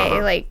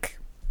 Okay, like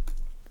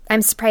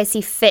I'm surprised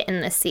he fit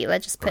in the seat.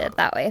 Let's just put it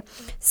that way.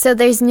 So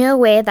there's no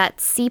way that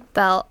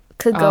seatbelt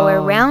could go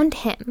around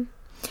him.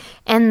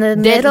 And the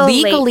middle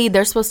Legally,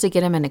 they're supposed to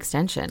get him an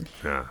extension.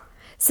 Yeah.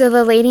 So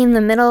the lady in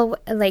the middle,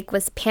 like,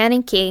 was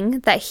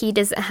panicking that he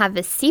doesn't have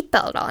his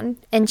seatbelt on,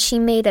 and she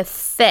made a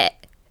fit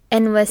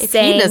and was If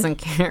saying he doesn't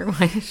care,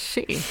 why is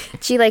she?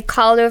 she like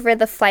called over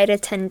the flight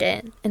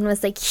attendant and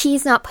was like,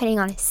 he's not putting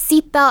on his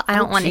seatbelt. I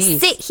don't want to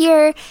geez. sit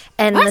here,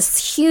 and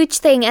this huge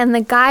thing. And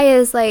the guy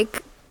is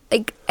like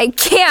I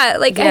can't,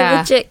 like I Yeah.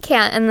 legit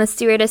can't. And the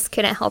stewardess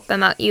couldn't help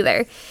him out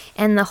either.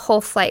 And the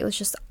whole flight was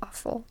just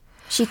awful.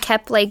 She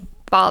kept like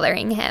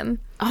bothering him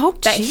Oh,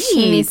 that he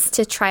jeez. needs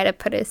to try to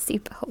put his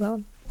seatbelt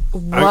on.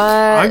 What?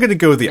 I'm going to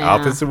go the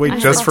opposite way I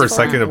just for a felt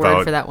second word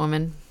about. for that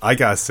woman. I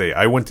gotta say,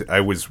 I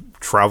was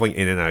traveling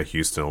in and out of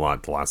Houston a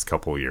lot the last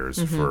couple of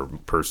years for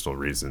personal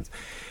reasons,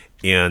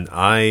 and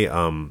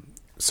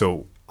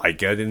so I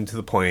get into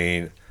the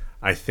plane.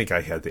 I think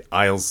I had the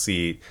aisle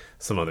seat.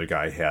 Some other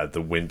guy had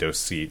the window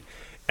seat,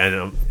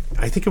 and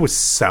I think it was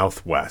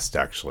Southwest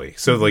actually.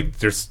 So like,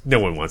 there's no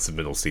one wants the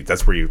middle seat.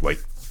 That's where you like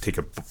take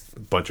a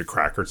bunch of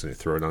crackers and you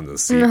throw it on the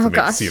seat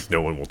to see if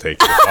no one will take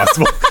it if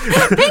possible.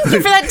 Thank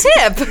you for that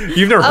tip.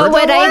 You've never heard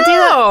What that?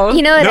 I do,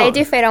 you know what No. I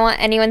do if I don't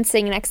want anyone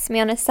sitting next to me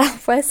on a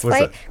Southwest What's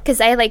flight? that?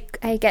 Because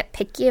I get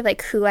picky of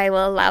like who I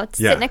will allow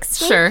to Yeah. sit next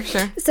to me. Sure,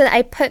 sure. So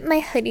I put my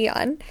hoodie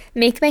on,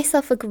 make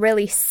myself look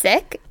really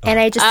sick,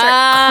 and I just start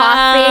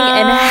coughing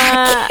and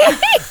hacking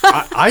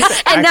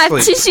I and actually,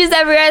 have tissues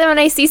everywhere. And when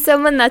I see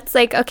someone that's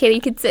like, okay,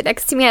 you could sit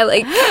next to me, I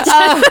like.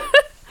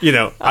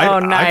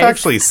 I've nice.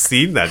 actually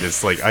seen that.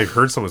 It's like I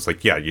heard someone's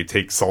like, yeah, you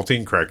take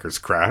saltine crackers,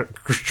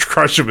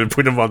 crush them, and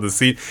put them on the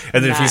seat,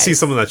 and then if you see Nice.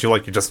 someone that you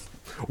like, you just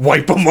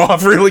wipe them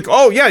off. You're like,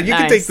 oh yeah, you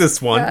can Nice. take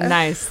this one.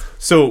 Nice.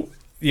 So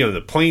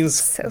the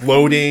plane's funny.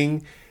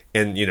 loading,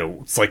 and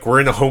it's like we're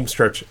in a home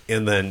stretch,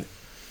 and then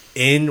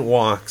in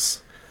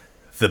walks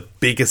the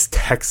biggest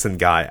Texan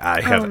guy I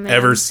have man.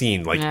 ever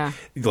seen. Yeah.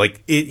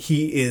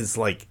 He is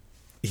like.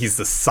 He's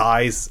the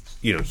size,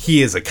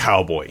 he is a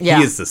cowboy. Yeah,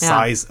 He is the yeah,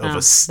 size of yeah.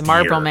 a steer. The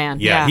Marlboro Man,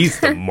 Yeah, yeah. he's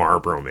the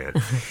Marlboro Man.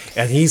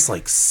 And he's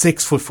like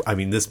 6 foot. I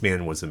mean, this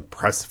man was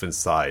impressive in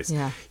size.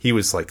 Yeah. He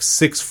was like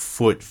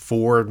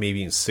 6'4", maybe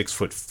even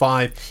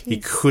 6'5". He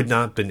could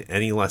not have been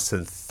any less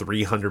than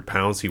 300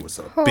 pounds. He was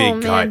a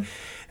big guy. man.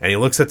 And he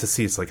looks at the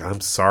seat. It's like,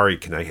 I'm sorry,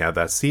 can I have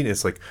that seat? And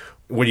it's like,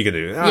 what are you going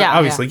to do? Yeah,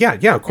 Obviously,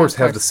 yeah, of course,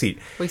 have the course. seat.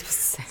 What are you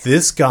supposed to say?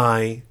 This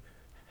guy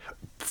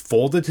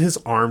folded his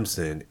arms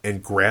in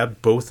and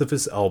grabbed both of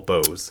his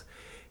elbows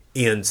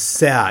and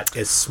sat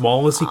as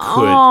small as he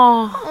could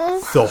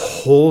the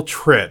whole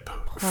trip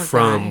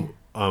from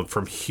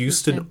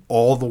Houston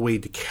all the way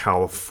to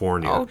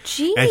California. Oh,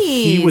 geez. And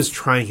he was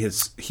trying he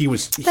That's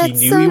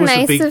knew so he was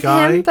nice a big of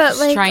guy. him, but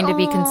like Trying to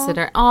be aw.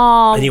 considered.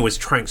 Oh, and he was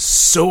trying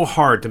so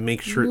hard to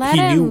make sure Let he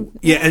him- knew.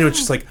 Yeah, and it was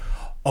just like,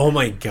 Oh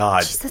my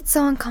God. Jeez, that's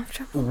so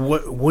uncomfortable.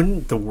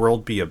 Wouldn't the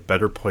world be a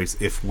better place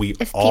if we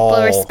If all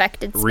people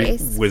respected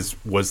space.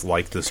 was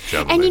like this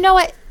gentleman? And you know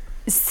what?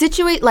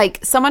 Like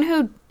someone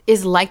who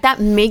is like that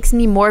makes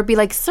me more be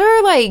like,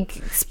 sir, like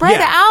spread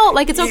Yeah. out,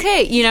 like it's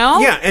okay, you know?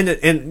 Yeah,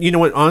 and you know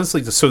what?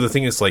 Honestly, so the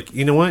thing is, like,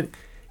 you know what?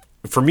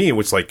 For me, it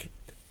was like,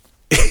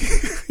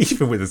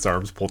 even with his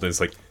arms pulled in, it's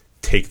like,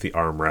 take the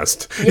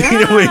armrest. Yeah.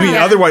 You know what I mean?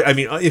 Yeah. Otherwise, I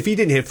mean, if he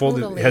didn't have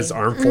Totally. his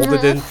arm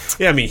folded in,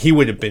 yeah, I mean, he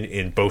would have been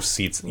in both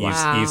seats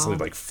Wow. easily,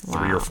 like 3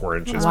 Wow. or 4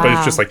 inches. Wow. But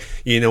it's just like,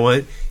 you know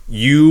what?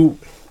 You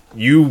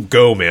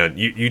go, man.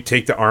 You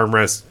take the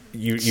armrest.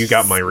 You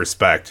got my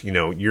respect. You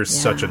know, you're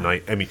such a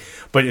nice. I mean,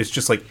 but it's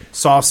just like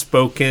soft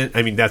spoken.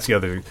 I mean, that's the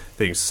other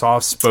thing.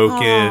 Soft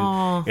spoken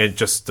and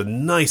just the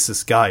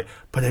nicest guy.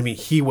 But I mean,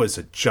 he was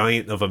a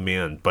giant of a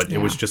man. But it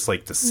was just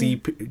like to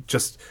see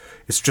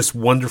it's just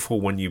wonderful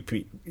when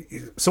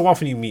so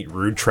often you meet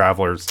rude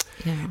travelers.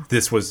 Yeah.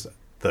 This was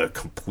the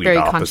complete Very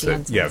opposite.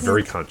 conscientious. Yeah,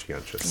 very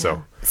conscientious.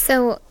 So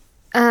So,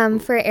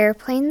 for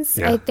airplanes,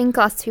 Yeah. I think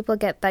lots of people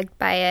get bugged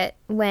by it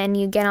when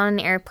you get on an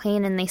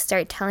airplane and they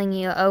start telling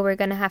you, "Oh, we're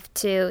going to have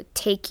to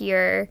take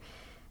your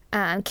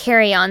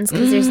carry-ons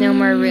because there's no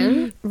more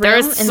room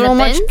There's in so the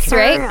much bins,"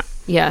 right?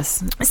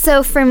 Yes.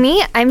 So for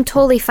me, I'm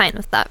totally fine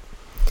with that.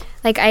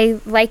 Like, I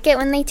like it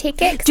when they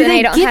take it because Do then they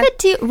I don't give have it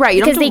to you? Right,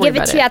 you don't because have they to worry give it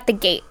about to you at the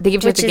gate. They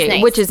give it to you at the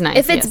gate, which is nice,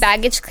 If it's yes.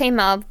 baggage claim,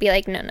 I'll be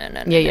like, no.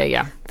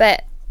 Yeah.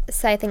 But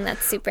so I think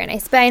that's super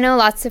nice. But I know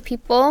lots of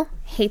people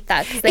hate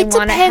that because they It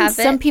want to have depends.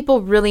 it. Some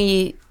people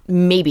really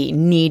maybe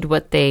need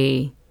what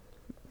they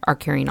are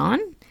carrying on.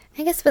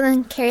 I guess, but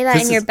then carry that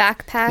This in your is-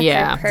 backpack.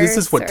 Yeah. or purse this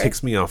is what or-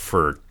 ticks me off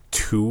for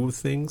two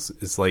things.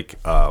 Is like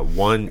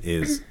one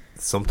is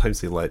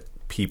sometimes they let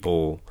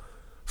people.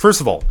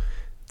 First of all,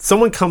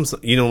 someone comes.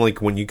 You know,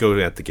 like when you go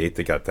at the gate,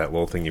 they got that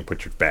little thing you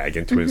put your bag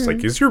into. It's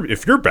like,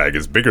 if your bag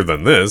is bigger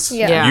than this,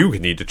 Yeah. you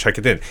need to check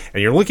it in.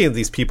 And you're looking at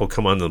these people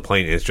come on the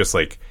plane, and it's just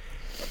like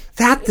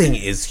that thing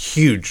is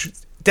huge.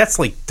 That's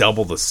like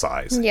double the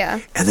size. Yeah.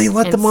 And they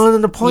let them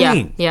on the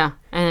plane. Yeah,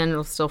 and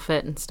it'll still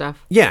fit and stuff.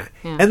 Yeah.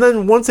 Yeah. And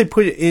then once they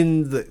put it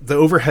in the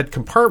overhead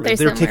compartment, There's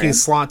they're no taking room.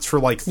 slots for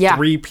like Yeah.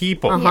 3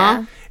 people.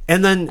 Yeah.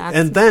 And then That's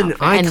and then not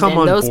fair. I And come then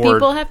on those board.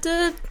 people have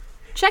to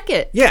check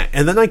it. Yeah,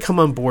 and then I come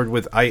on board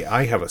with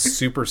I have a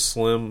super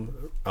slim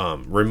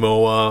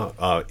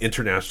Rimowa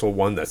international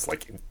one that's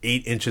like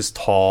 8 inches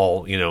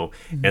tall, you know.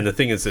 And the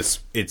thing is,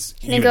 it's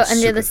Can you go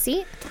under the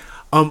seat?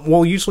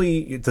 Well,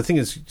 usually the thing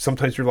is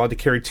sometimes you're allowed to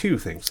carry 2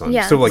 things on.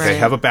 Yeah. So like I Right.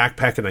 have a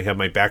backpack and I have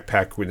my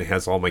backpack when it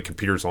has all my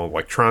computers, all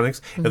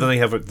electronics, and then I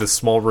have this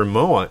small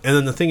Rimowa. And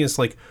then the thing is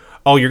like,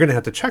 oh, you're going to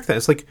have to check that.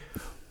 It's like,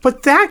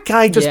 but that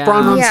guy just Yeah.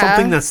 brought on Yeah.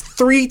 something that's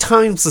 3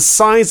 times the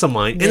size of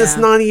mine, and it's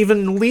Yeah. not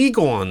even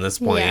legal on this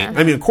plane. Yeah.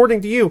 I mean,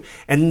 according to you.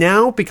 And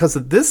now because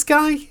of this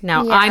guy,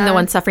 Now Yeah. I'm the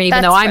one suffering,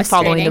 even That's though I'm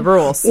following the frustrating.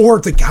 rules. or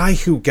the guy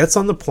who gets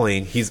on the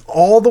plane, he's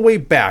all the way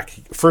back.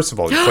 First of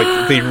all, it's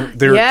like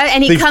they're Yeah,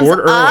 and he they comes board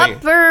early.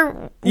 up,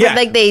 or Yeah.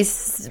 like they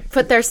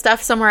put their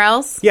stuff somewhere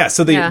else. Yeah,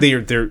 so Yeah.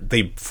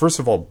 they first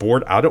of all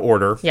board out of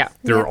order. Yeah.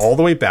 They're all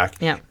the way back.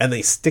 Yeah. And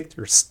they stick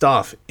their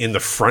stuff in the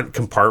front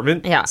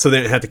compartment. Yeah. So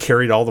they had to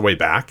carry it all the way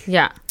back.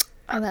 Yeah.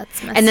 Oh,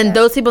 that's messed And then up.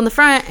 those people in the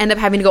front end up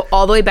having to go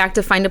all the way back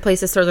to find a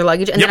place to store their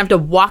luggage, and Yep. then have to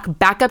walk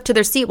back up to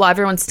their seat while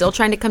everyone's still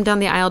trying to come down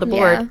the aisle to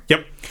board. Yeah.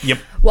 Yep.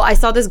 Well, I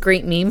saw this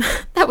great meme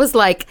that was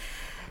like,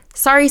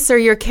 "Sorry, sir,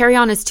 your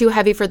carry-on is too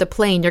heavy for the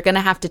plane. You're going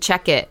to have to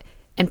check it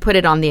and put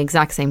it on the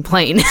exact same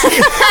plane."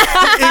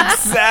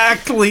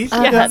 Exactly.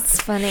 Oh,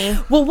 that's funny.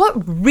 Well, what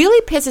really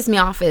pisses me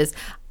off is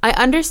I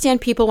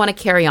understand people want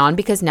to carry on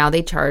because now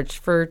they charge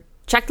for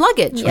checked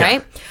luggage,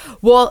 right?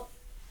 Well,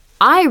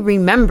 I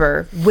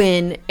remember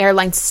when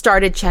airlines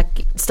started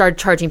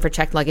charging for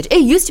checked luggage. It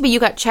used to be you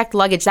got checked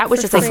luggage. That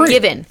was just a free.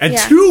 given. And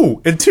Yeah.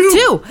 two.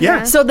 Two.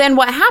 Yeah. So then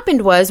what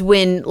happened was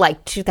when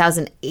like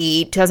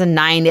 2008,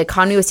 2009, the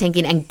economy was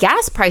tanking and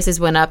gas prices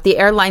went up, the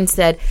airline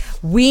said,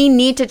 we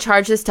need to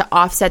charge this to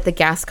offset the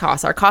gas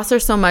costs. Our costs are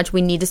so much,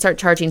 we need to start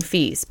charging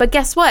fees. But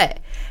guess what?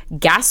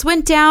 Gas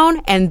went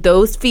down and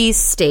those fees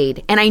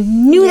stayed. And I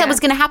knew that was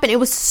going to happen. It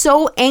was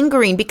so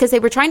angering because they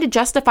were trying to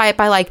justify it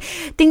by like,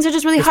 things are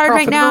just really It's hard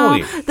right now.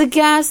 profitability. The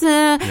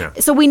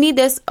gas, so we need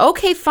this.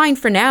 Okay, fine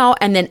for now.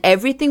 And then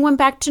everything went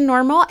back to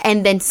normal.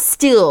 And then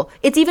still,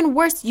 it's even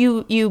worse.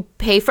 You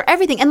pay for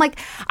everything. And like,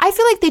 I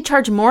feel like they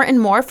charge more and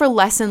more for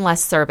less and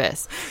less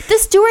service. The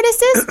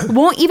stewardesses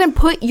won't even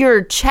put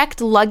your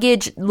checked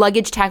luggage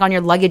tag on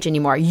your luggage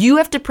anymore. You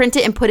have to print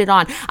it and put it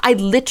on. I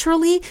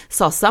literally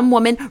saw some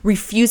woman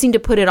refusing to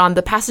put it on.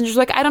 The passengers were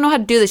like, I don't know how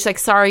to do this. She's like,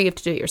 sorry, you have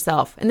to do it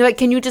yourself. And they're like,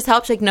 can you just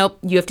help? She's like, nope,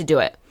 you have to do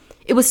it.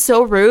 It was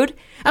so rude.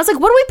 I was like,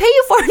 what do we pay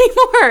you for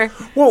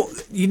anymore? Well,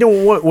 you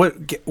know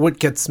what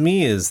gets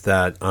me is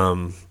that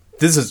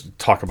this is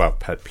talk about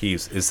pet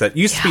peeves is that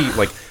used to be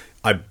like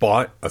I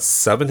bought a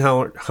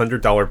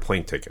 $700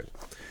 plane ticket.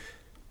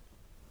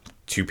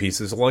 2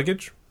 pieces of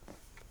luggage?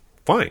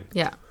 Fine.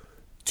 Yeah.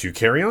 2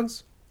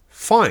 carry-ons?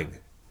 Fine.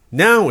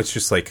 Now it's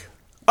just like,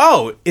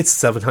 oh, it's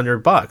 $700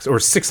 or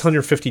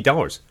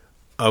 $650.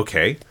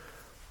 Okay.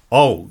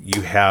 oh,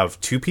 you have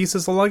 2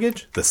 pieces of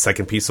luggage? The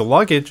second piece of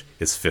luggage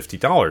is $50.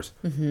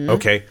 Mm-hmm.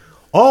 Okay.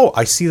 Oh,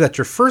 I see that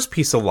your first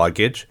piece of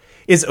luggage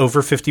is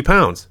over 50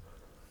 pounds.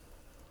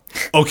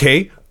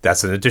 Okay,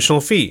 that's an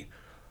additional fee.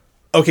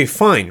 Okay,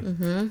 fine.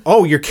 Mm-hmm.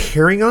 Oh, you're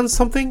carrying on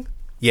something?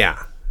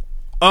 Yeah.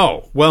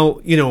 Oh,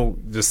 well,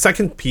 the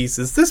second piece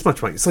is this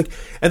much money. It's like,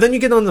 and then you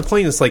get on the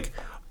plane, it's like,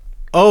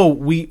 oh,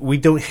 we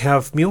don't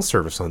have meal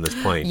service on this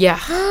plane. Yeah.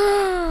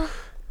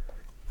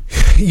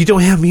 You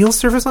don't have meal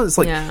service on? It's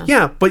like, Yeah.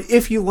 yeah, but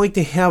if you like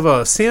to have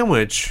a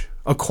sandwich,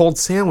 a cold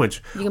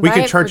sandwich, You can we buy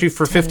could it charge for you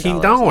for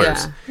 $15.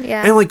 $10.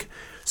 Yeah. And like,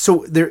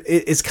 so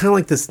it's kind of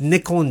like this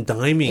nickel and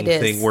diming It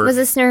is. thing where Was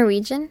this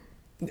Norwegian?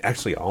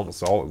 actually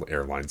almost all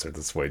airlines are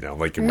this way now,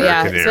 like Yeah,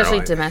 American especially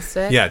Airlines.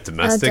 domestic. Yeah,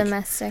 domestic. Oh,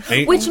 domestic.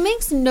 And- Which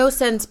makes no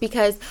sense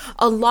because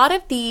a lot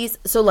of these,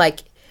 so like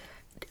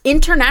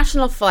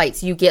international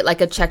flights, you get like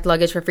a checked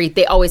luggage for free.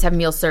 They always have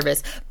meal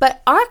service.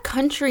 But our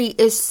country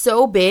is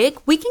so big,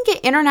 we can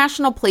get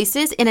international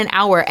places in an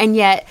hour and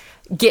yet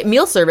get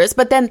meal service,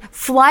 but then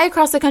fly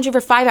across the country for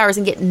 5 hours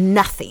and get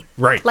nothing.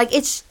 Right. Like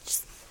it's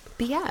just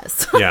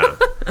BS. Yeah.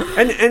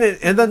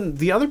 And then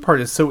the other part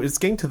is, so it's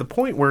getting to the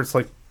point where it's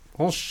like,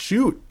 well,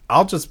 shoot,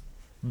 I'll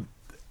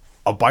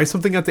buy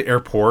something at the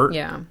airport.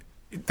 Yeah.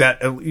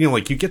 That,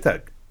 like you get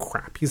that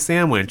crappy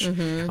sandwich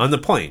Mm-hmm. on the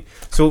plane.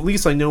 So at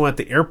least I know at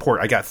the airport,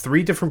 I got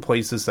 3 different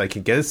places I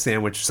can get a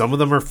sandwich. Some of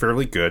them are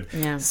fairly good.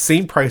 Yeah.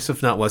 Same price,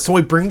 if not less. So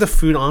I bring the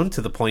food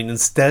onto the plane.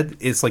 Instead,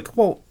 it's like,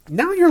 well,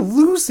 now you're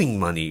losing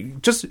money.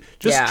 Just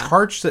Yeah.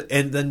 charge the,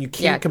 and then you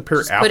can't compare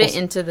just apples. put it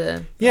into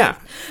the... Yeah.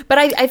 But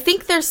I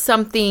think there's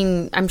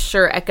something, I'm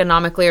sure,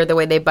 economically or the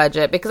way they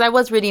budget, because I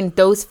was reading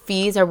those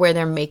fees are where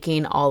they're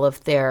making all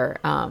of their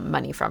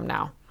money from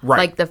now. Right.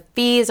 Like the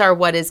fees are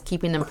what is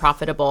keeping them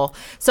profitable.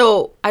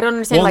 So I don't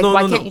understand, Well,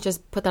 why no. can't you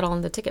just put that all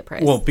in the ticket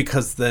price? Well,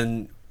 because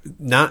then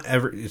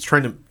it's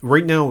trying to,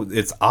 right now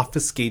it's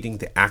obfuscating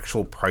the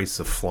actual price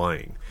of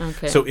flying.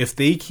 Okay. So if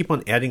they keep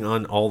on adding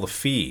on all the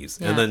fees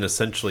Yeah. and then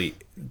essentially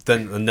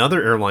then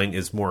another airline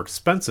is more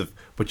expensive,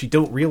 but you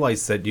don't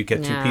realize that you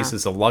get 2 Yeah.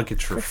 pieces of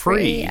luggage for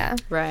free. Yeah.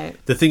 right.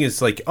 The thing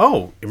is like,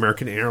 oh,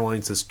 American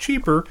Airlines is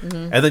cheaper.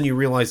 And then you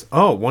realize,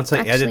 oh, once I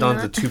added Actually on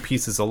not. the 2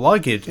 pieces of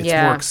luggage, it's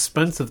Yeah. more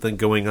expensive than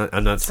going on.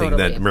 I'm not saying that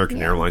Totally.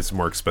 American Airlines is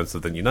more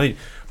expensive than United,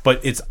 but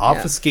it's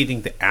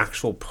obfuscating the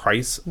actual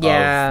price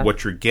Yeah. of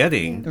what you're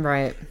getting.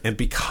 Right. And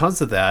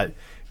because of that,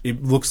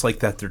 it looks like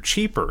that they're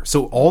cheaper.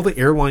 So all the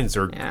airlines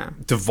are Yeah.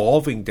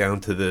 devolving down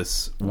to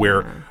this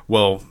where,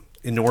 well,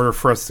 in order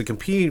for us to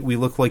compete, we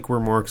look like we're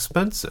more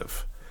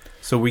expensive.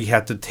 So we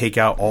have to take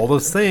out all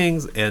those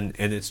things, and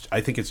I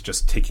think it's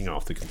just taking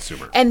off the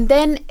consumer. And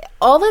then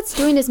all that's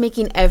doing is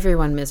making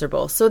everyone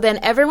miserable. So then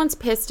everyone's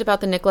pissed about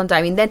the nickel and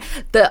diming. Then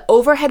the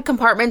overhead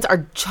compartments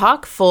are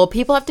chock full.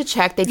 People have to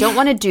check. They don't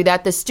want to do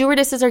that. The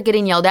stewardesses are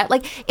getting yelled at.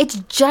 Like, it's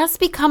just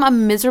become a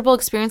miserable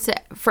experience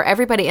for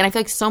everybody. And I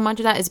feel like so much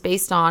of that is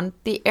based on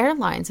the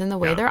airlines and the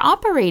way they're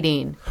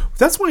operating.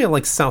 That's why I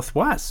like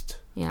Southwest.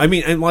 Yeah. I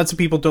mean, and lots of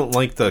people don't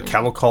like the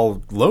cattle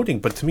call loading,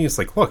 but to me, it's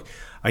like, look,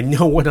 I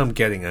know what I'm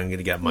getting. I'm going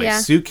to get my Yeah.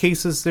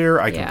 suitcases there.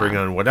 I can Yeah. bring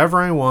on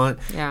whatever I want.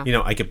 Yeah.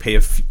 I could pay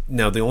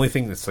now, the only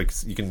thing that's like,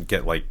 you can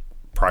get like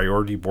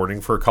priority boarding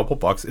for a couple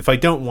bucks. If I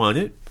don't want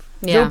it,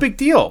 Yeah. no big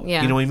deal.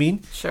 Yeah. You know what I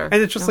mean? Sure.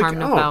 And it's just No like,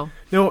 harm, no foul.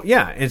 no,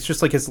 yeah. It's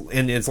just like,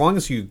 and as long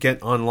as you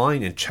get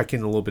online and check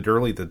in a little bit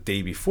early the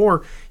day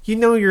before,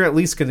 you're at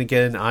least going to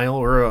get an aisle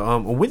or a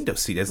window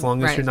seat, as long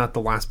as Right. you're not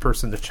the last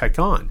person to check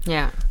on.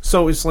 Yeah.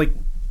 So it's like,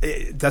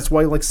 that's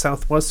why I like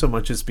Southwest so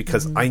much, is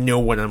because I know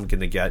what I'm going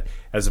to get,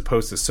 as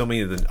opposed to so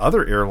many of the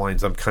other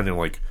airlines. I'm kind of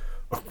like,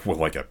 oh,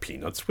 will I get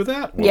peanuts with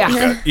that? Will I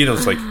Yeah. get-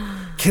 it's like,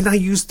 can I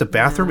use the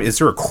bathroom? Is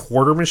there a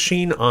quarter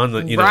machine on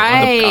the,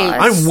 Right.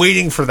 I'm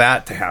waiting for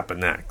that to happen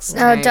next.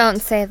 Oh, Right. don't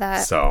say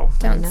that. So,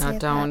 Don't No, say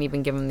don't that.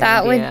 even give them the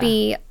That idea. would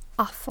be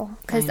awful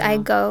because I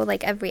go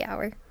like every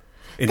hour.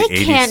 in They the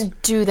 80s.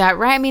 can't do that,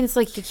 right? I mean, it's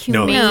like a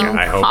No, humane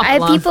I hope-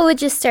 problem. People would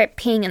just start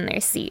peeing in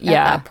their seat Yeah.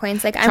 at that point.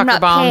 It's like, Trucker I'm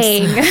not bombs.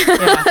 paying.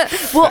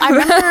 Well, I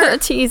remember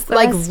to use the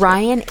like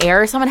restroom.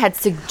 Ryanair, someone had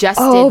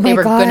suggested Oh they my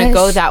were going to gosh.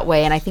 go that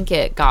way, and I think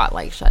it got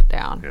like shut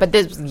down. But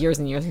this was years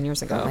and years and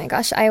years ago. Oh my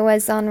gosh, I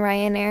was on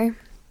Ryanair.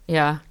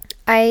 Yeah.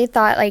 I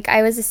thought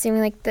I was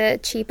assuming the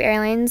cheap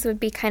airlines would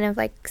be kind of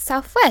like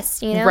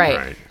Southwest, Right.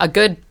 Right. A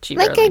good cheap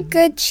Like a airline.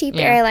 good cheap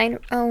Yeah. airline.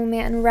 Oh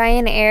man,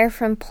 Ryanair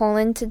from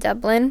Poland to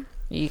Dublin.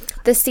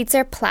 Eek. The seats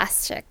are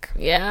plastic.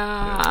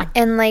 Yeah.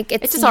 And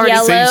it's just already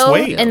saves yellow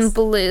weight. and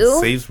blue.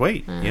 Saves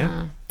weight.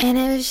 Yeah. And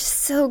it was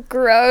just so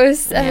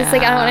gross. I was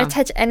like, I don't Yeah. want to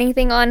touch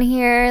anything on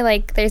here.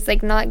 There's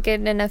not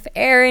good enough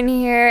air in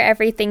here.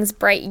 Everything's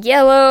bright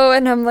yellow.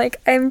 And I'm like,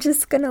 I'm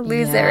just going to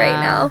lose it right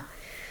Yeah. now.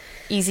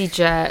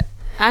 EasyJet.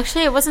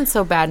 Actually, it wasn't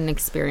so bad an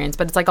experience,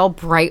 but it's like all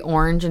bright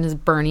orange and is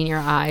burning your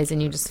eyes,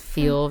 and you just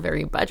feel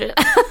very budget.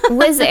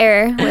 Wizz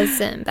Air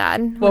wasn't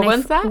bad. What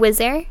one's that?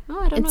 Wizz Air. Oh,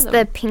 I don't know It's that the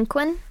one. pink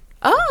one.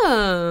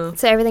 Oh.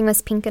 So everything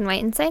was pink and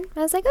white inside. I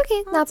was like,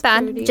 okay, not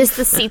bad. pretty. Just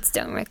the seats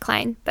don't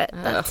recline, but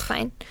that's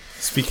fine.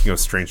 Speaking of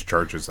strange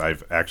charges,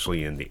 I've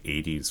actually in the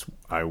 80s,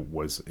 I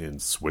was in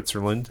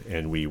Switzerland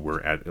and we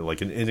were at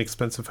like an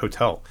inexpensive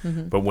hotel.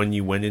 But when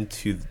you went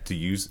into to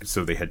use,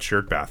 so they had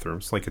shared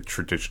bathrooms, like a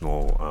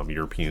traditional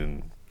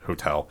European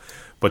hotel.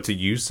 But to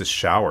use the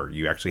shower,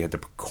 you actually had to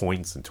put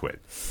coins into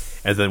it.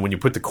 And then when you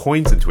put the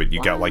coins into it,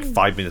 you got like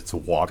 5 minutes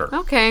of water.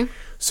 Okay.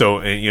 So,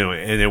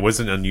 and it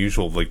wasn't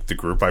unusual. Like the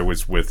group I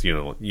was with,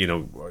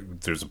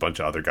 there's a bunch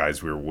of other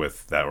guys we were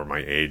with that were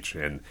my age,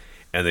 and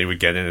they would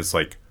get in. It's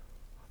like,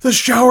 the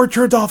shower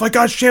turned off. I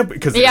got shampoo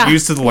because they're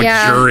used to the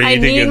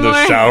luxuriating in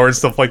the shower and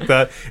stuff like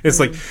that. It's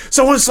like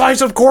someone slides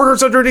some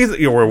quarters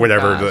underneath, or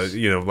whatever.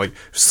 Like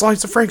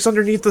slides the francs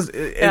underneath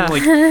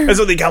and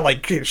so they got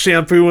like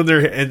shampoo in there,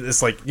 and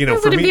it's like I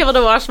wouldn't be able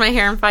to wash my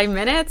hair in 5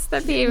 minutes.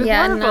 That'd be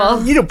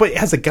horrible. No. But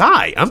as a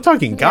guy, I'm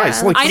talking guys.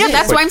 Yeah. So like, I know.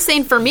 That's why I'm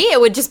saying for me, it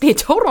would just be a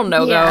total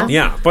no go.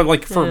 Yeah, but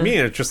like for me,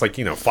 it's just like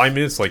 5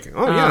 minutes. Like,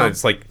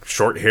 it's like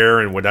short hair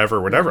and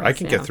whatever. I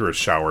can get through a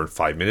shower in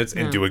 5 minutes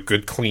and do a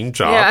good clean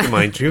job.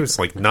 Mind you, it's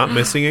like not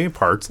missing any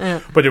parts.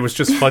 But it was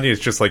just funny.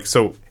 It's just like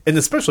so, and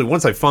especially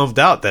once I found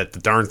out that the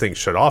darn thing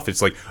shut off,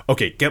 it's like,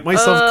 okay, get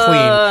myself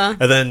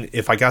clean, and then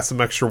if I got some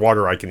extra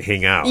water, I can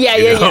hang out.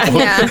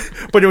 Yeah.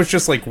 But it was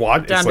just like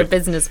what Down to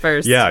business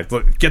first. Yeah,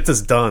 look, get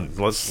this done.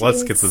 Let's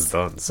get this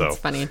done. So It's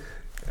funny.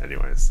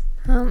 Anyways.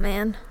 Oh,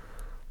 man.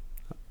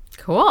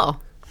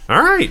 Cool. All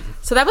right.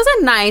 So that was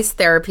a nice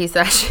therapy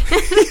session.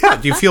 Yeah.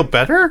 Do you feel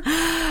better?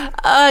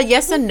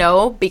 Yes and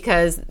no,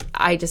 because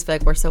I just feel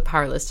like we're so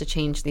powerless to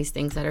change these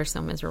things that are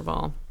so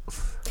miserable.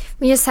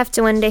 We just have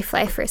to one day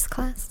fly first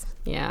class.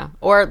 Yeah.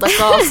 Or let's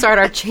all start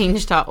our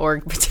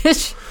change.org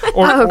petition.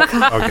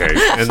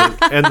 Okay.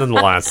 And then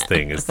the last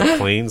thing is the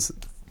planes,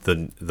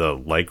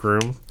 the leg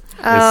room is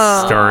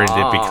starting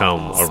to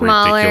become a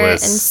Smaller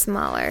ridiculous. and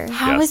smaller.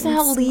 How is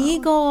that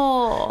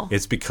legal?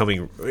 It's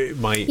becoming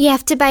You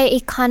have to buy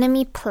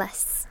Economy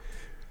Plus.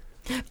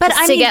 But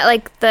Just to get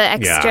like the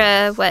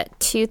extra,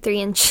 2-3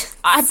 inches.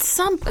 At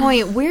some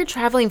point, we're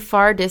traveling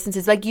far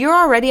distances. Like, you're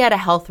already at a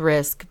health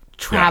risk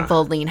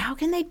traveling. How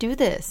can they do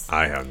this?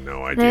 I have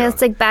no And idea.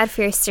 it's like bad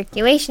for your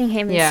circulation. You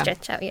can't even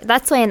stretch out.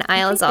 That's why an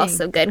aisle is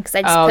also good because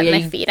I just put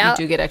my feet out.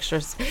 You do get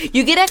extra.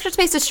 You get extra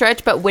space to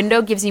stretch, but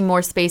window gives you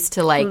more space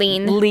to like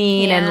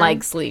lean and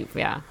like sleep.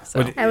 Yeah.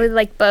 So I would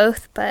like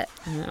both, but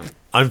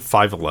I'm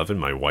 5'11".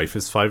 My wife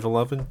is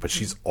 5'11", but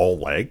she's all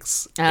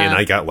legs, and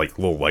I got like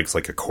little legs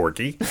like a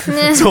corgi.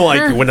 So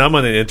like when I'm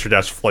on an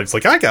international flight, it's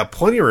like I got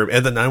plenty of room,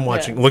 and then I'm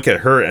watching, look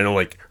at her, and I'm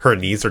like her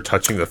knees are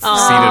touching the seat in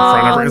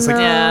front of her. It's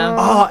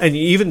like and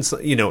even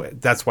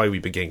that's why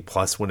we've been getting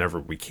Plus whenever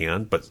we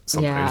can. But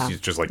sometimes you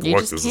just like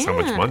look, this is how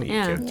much money you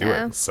can't do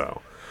it.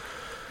 So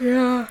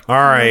all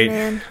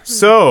right,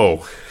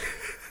 so.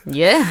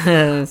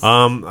 Yes.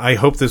 I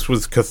hope this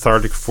was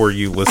cathartic for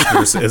you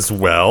listeners as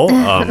well.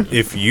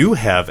 If you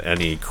have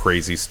any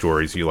crazy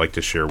stories you'd like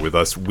to share with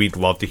us, we'd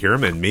love to hear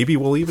them, and maybe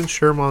we'll even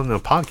share them on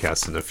a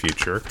podcast in the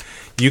future.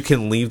 You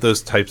can leave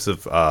those types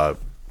of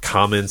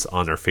comments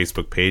on our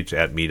Facebook page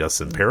at Meet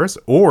Us in Paris,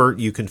 or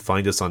you can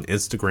find us on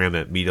Instagram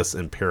at Meet Us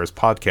in Paris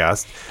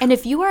Podcast. And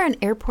if you are an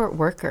airport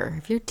worker,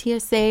 if you're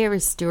TSA or a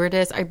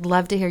stewardess, I'd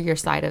love to hear your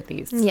side of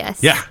these.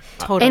 yes. Yeah.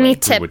 Totally. Any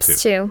would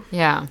tips too.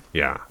 Yeah.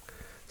 Yeah.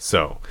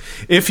 So,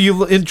 if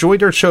you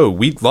enjoyed our show,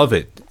 we'd love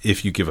it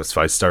if you give us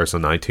 5 stars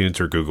on iTunes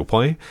or Google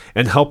Play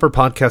and help our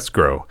podcast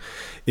grow.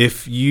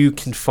 If you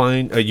can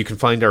find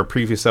our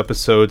previous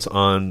episodes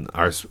on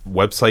our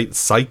website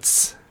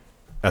sites,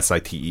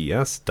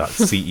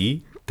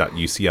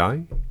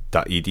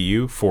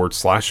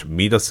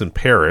 sites.uci.uci.edu/Meet Us in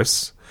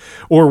Paris,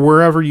 or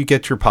wherever you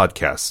get your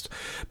podcast.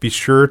 Be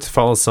sure to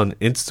follow us on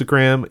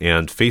Instagram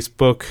and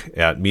Facebook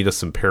at Meet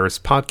Us in Paris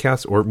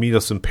Podcast or Meet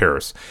Us in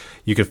Paris.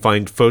 You can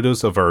find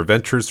photos of our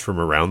adventures from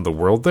around the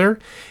world there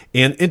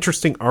and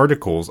interesting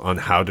articles on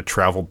how to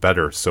travel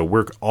better. So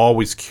we're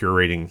always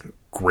curating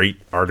great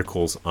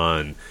articles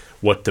on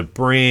what to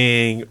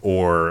bring,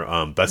 or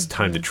best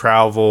time to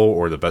travel,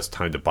 or the best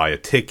time to buy a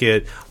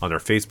ticket on our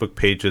Facebook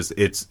pages.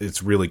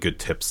 It's really good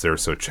tips there,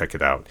 so check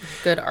it out.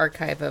 Good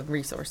archive of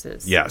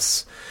resources.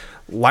 Yes.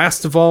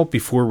 Last of all,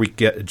 before we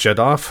jet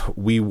off,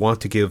 we want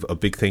to give a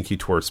big thank you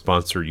to our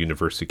sponsor,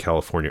 University of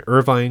California,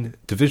 Irvine,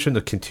 Division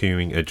of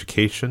Continuing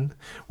Education,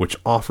 which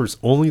offers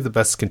only the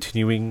best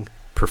continuing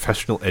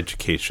professional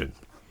education.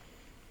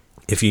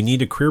 If you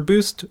need a career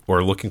boost or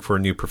are looking for a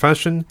new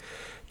profession,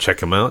 check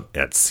them out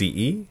at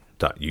ce.uci.edu.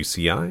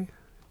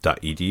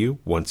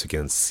 Once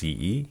again,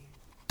 ce.uci.edu.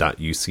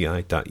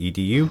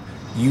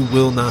 You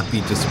will not be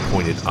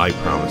disappointed, I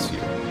promise you.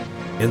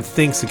 And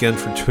thanks again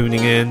for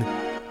tuning in.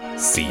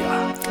 See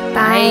ya.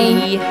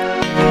 Bye.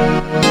 Bye.